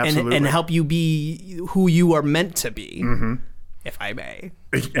 absolutely. And help you be who you are meant to be, if I may.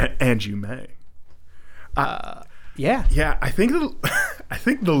 And you may. Yeah. Yeah, I think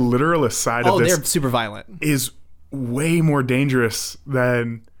the literalist side of this they're super violent. Is way more dangerous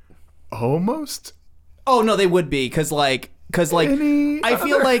than almost. Oh no, they would be because I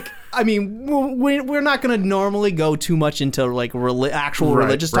feel like, I mean, we're not going to normally go too much into like actual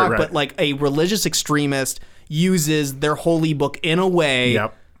religious talk, but like a religious extremist uses their holy book in a way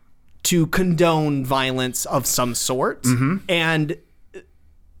to condone violence of some sort. And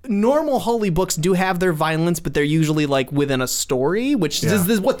normal holy books do have their violence, but they're usually like within a story, which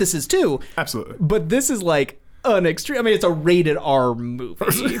is what this is too. Absolutely. But this is like an extreme. I mean, it's a rated R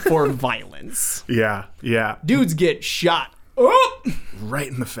movie for violence. Yeah, yeah. Dudes get shot. Oh! Right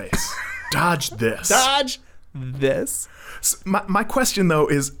in the face. Dodge this. Dodge this. So my question though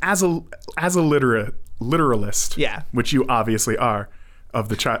is, as a literalist, which you obviously are, of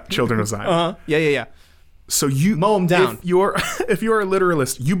the children of Zion. Yeah. So you mow them down. If you're a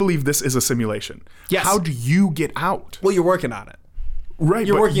literalist, you believe this is a simulation. Yes. How do you get out? Well, you're working on it. Right.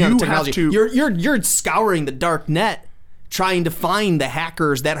 You're working on technology. Have to, you're scouring the dark net, trying to find the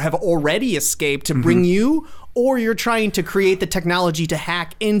hackers that have already escaped to bring you, or you're trying to create the technology to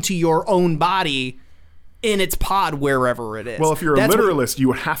hack into your own body in its pod wherever it is. Well, if you're a literalist,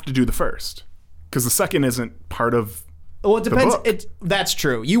 you have to do the first, because the second isn't part of. Well, it depends. The book. That's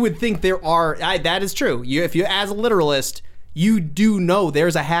true. You would think there are. That is true. If you, as a literalist, you do know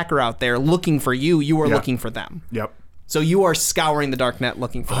there's a hacker out there looking for you. You are looking for them. Yep. So you are scouring the dark net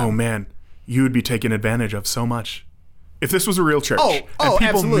looking for them. Oh man, you would be taken advantage of so much if this was a real church. And people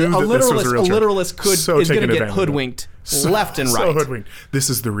absolutely. Knew that this was a real church. A literalist is going to get hoodwinked left and right. So hoodwinked. This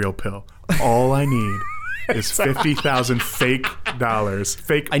is the real pill. All I need is 50,000 fake dollars.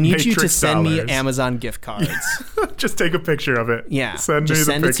 Fake. I need you to send dollars. me Amazon gift cards. Just take a picture of it. Yeah. Send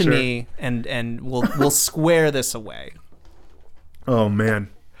it to me, and we'll square this away. Oh man,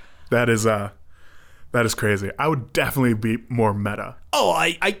 that is crazy. I would definitely be more meta. Oh,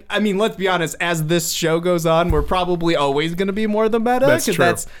 I mean, let's be honest. As this show goes on, we're probably always going to be more the meta. That's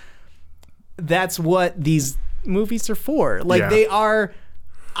true. That's what these movies are for. Like they are.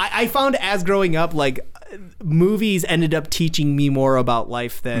 I found as growing up, like movies ended up teaching me more about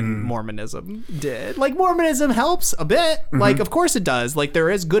life than Mormonism did. Like Mormonism helps a bit. Like of course it does. Like there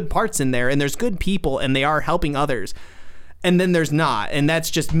is good parts in there, and there's good people, and they are helping others. And then there's not, and that's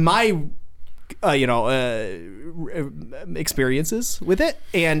just my. Experiences with it,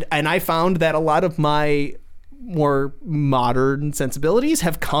 and I found that a lot of my more modern sensibilities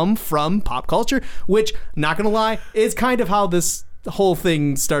have come from pop culture, which, not gonna lie, is kind of how this whole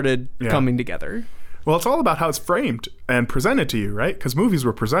thing started coming together. Well, it's all about how it's framed and presented to you, right? Because movies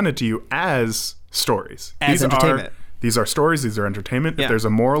were presented to you as stories, as entertainment. These are stories. These are entertainment. Yeah. If there's a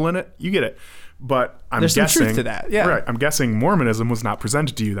moral in it, you get it. But there's some truth to that. Yeah. Right. I'm guessing Mormonism was not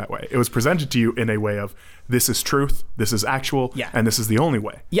presented to you that way. It was presented to you in a way of, this is truth, this is actual, and this is the only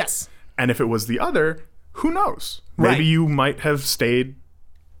way. Yes. And if it was the other, who knows? Maybe you might have stayed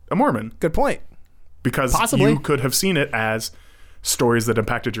a Mormon. Good point. Because you could have seen it as stories that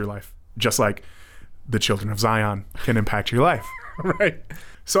impacted your life, just like the children of Zion can impact your life. Right.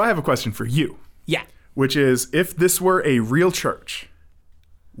 So I have a question for you. Yeah. Which is, if this were a real church,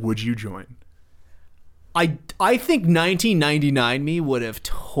 would you join? I think 1999 me would have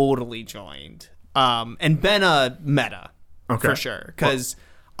totally joined and been a meta for sure, because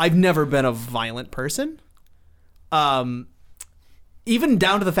I've never been a violent person. Even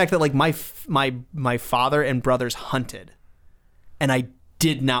down to the fact that like my father and brothers hunted, and I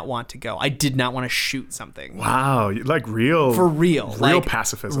did not want to go. I did not want to shoot something. Wow, like real like,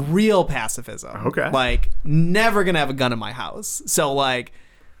 pacifism. Real pacifism. Okay. Like never gonna have a gun in my house. So like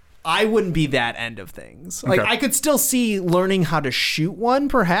I wouldn't be that end of things. Like I could still see learning how to shoot one,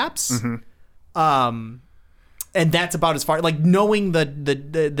 perhaps. Mm-hmm. And that's about as far. Like knowing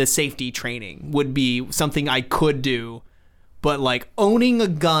the safety training would be something I could do, but like owning a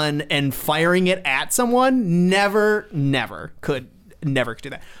gun and firing it at someone, never could do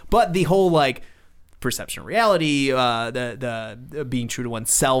that. But the whole like perception of reality, the being true to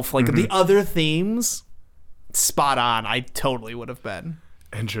oneself, like the other themes, spot on. I totally would have been.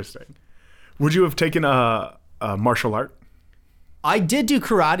 Interesting. Would you have taken a martial art? I did do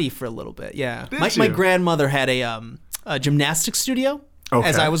karate for a little bit. Yeah, my grandmother had a gymnastics studio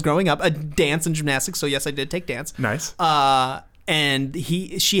as I was growing up, a dance and gymnastics. So yes, I did take dance. Nice. And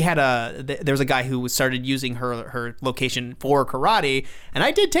she had there was a guy who started using her location for karate, and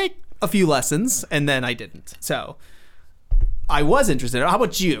I did take a few lessons, and then I didn't. So I was interested. How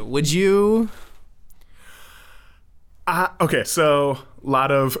about you? Would you? Okay, so a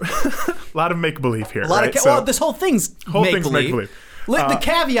lot of make believe here. Right? Well, this whole thing's make believe. The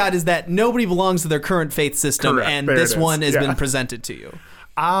caveat is that nobody belongs to their current faith system, and this one has been presented to you.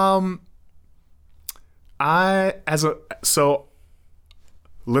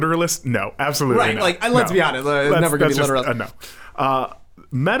 Literalist? No, absolutely right. not. Like, let's be honest. It's never gonna be literal. No.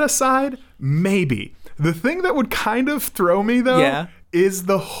 Meta side, maybe. The thing that would kind of throw me though is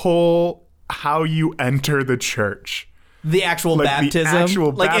the whole how you enter the church. The actual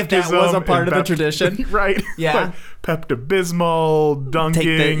baptism? Like if that was a part of the tradition? Right. Yeah. Like Pepto-Bismol,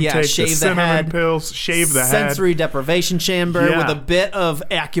 dunking, take the cinnamon pills, shave the head. Sensory deprivation chamber with a bit of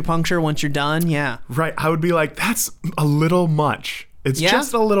acupuncture once you're done. Yeah. Right. I would be like, that's a little much. It's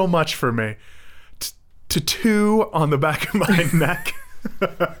just a little much for me. Tattoo on the back of my neck.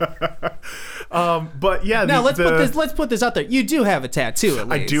 But yeah. Now let's put this out there. You do have a tattoo. At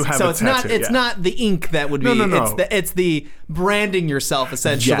least. I do have a tattoo. It's not the ink that would be. No. It's the branding yourself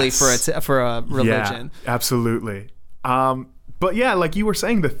essentially for a religion. Yeah, absolutely. But yeah, like you were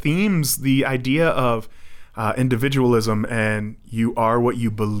saying, the themes, the idea of individualism and you are what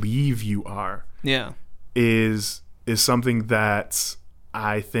you believe you are. Yeah. Is something that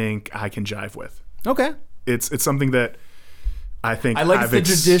I think I can jive with. Okay. It's something that I think I like the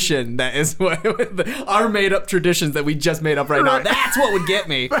tradition that is our made up traditions that we just made up right now. That's what would get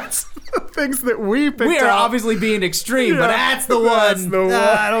me. That's the things that we picked We are up. obviously being extreme, but that's the one.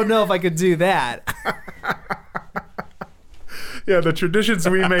 I don't know if I could do that. Yeah, the traditions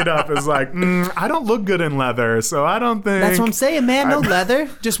we made up is like, I don't look good in leather, so I don't think. That's what I'm saying, man. No leather.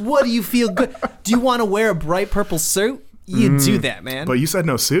 Just what do you feel good? Do you want to wear a bright purple suit? You do that, man. But you said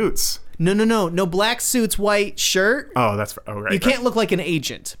no suits. No black suits, white shirt. Oh, that's fair. Oh, right. You can't look like an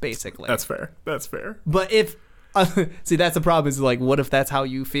agent, basically. That's fair. But if see, that's the problem. Is like, what if that's how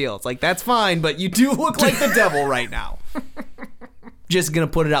you feel? It's like that's fine, but you do look like the devil right now. Just gonna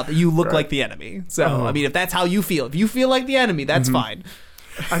put it out that you look like the enemy. So I mean, if that's how you feel, if you feel like the enemy, that's fine.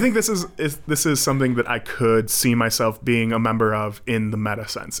 I think this is something that I could see myself being a member of in the meta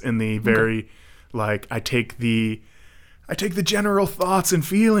sense, in the very like I take the general thoughts and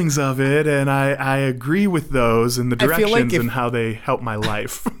feelings of it, and I agree with those and the directions and how they help my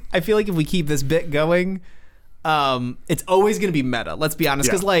life. I feel like if we keep this bit going, it's always going to be meta. Let's be honest,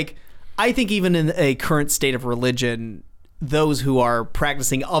 because like I think even in a current state of religion, those who are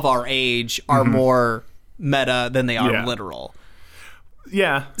practicing of our age are more meta than they are literal.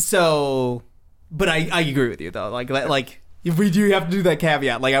 Yeah. So, but I agree with you though. Like if we do have to do that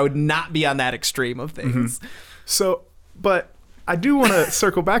caveat, like I would not be on that extreme of things. So. But I do want to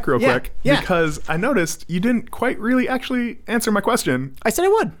circle back real quick because I noticed you didn't quite really actually answer my question. I said I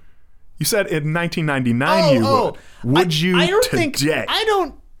would. You said in 1999 you would. Would you today?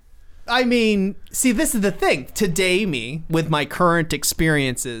 I mean, see, this is the thing. Today, me, with my current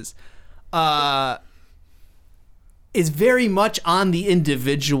experiences, is very much on the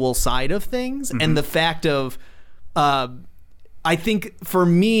individual side of things. And the fact of, I think for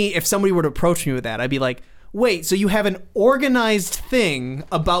me, if somebody were to approach me with that, I'd be like, wait, so you have an organized thing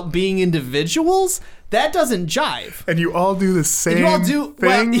about being individuals? That doesn't jive. And you all do the same thing?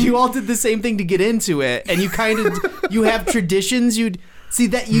 Well, you all did the same thing to get into it. And you kind of, you have traditions. You'd see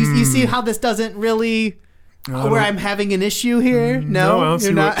that, you see how this doesn't really, where I'm having an issue here? No,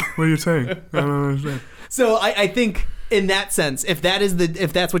 you're not. What are you saying? I don't understand. So I think in that sense, if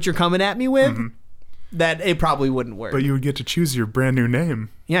that's what you're coming at me with, that it probably wouldn't work. But you would get to choose your brand new name.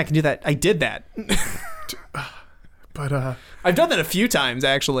 Yeah, I can do that. I did that. But I've done that a few times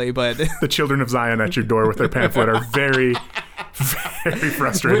actually, but the children of Zion at your door with their pamphlet are very, very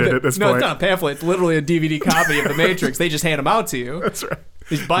frustrated at this no, point. it's not a pamphlet. It's literally a DVD copy of The Matrix. They just hand them out to you. That's right.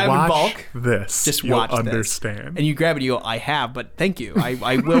 Just buy them in bulk. This. Just You'll watch understand. this. And you grab it and you go, I have, but thank you.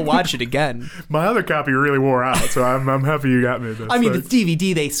 I will watch it again. My other copy really wore out, so I'm happy you got me this. I mean, it's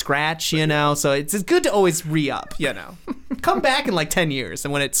DVD, they scratch, so it's good to always re-up, Come back in like 10 years,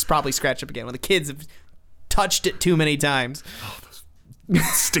 and when it's probably scratched up again, when the kids have touched it too many times. Oh, those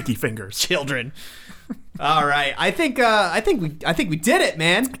sticky fingers. Children. All right. I think we did it,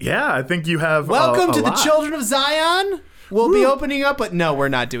 man. Yeah, I think you have Welcome to lot. the Children of Zion. We'll be opening up, but no, we're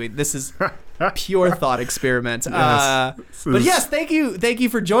not doing this. Is pure thought experiment. Yes. But yes, thank you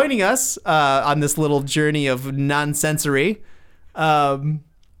for joining us on this little journey of nonsensory. I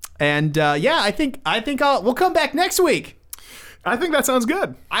think we'll come back next week. I think that sounds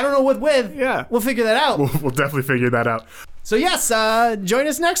good. I don't know what with. Yeah. We'll figure that out. We'll definitely figure that out. So yes, join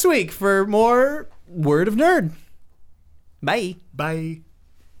us next week for more Word of Nerd. Bye. Bye.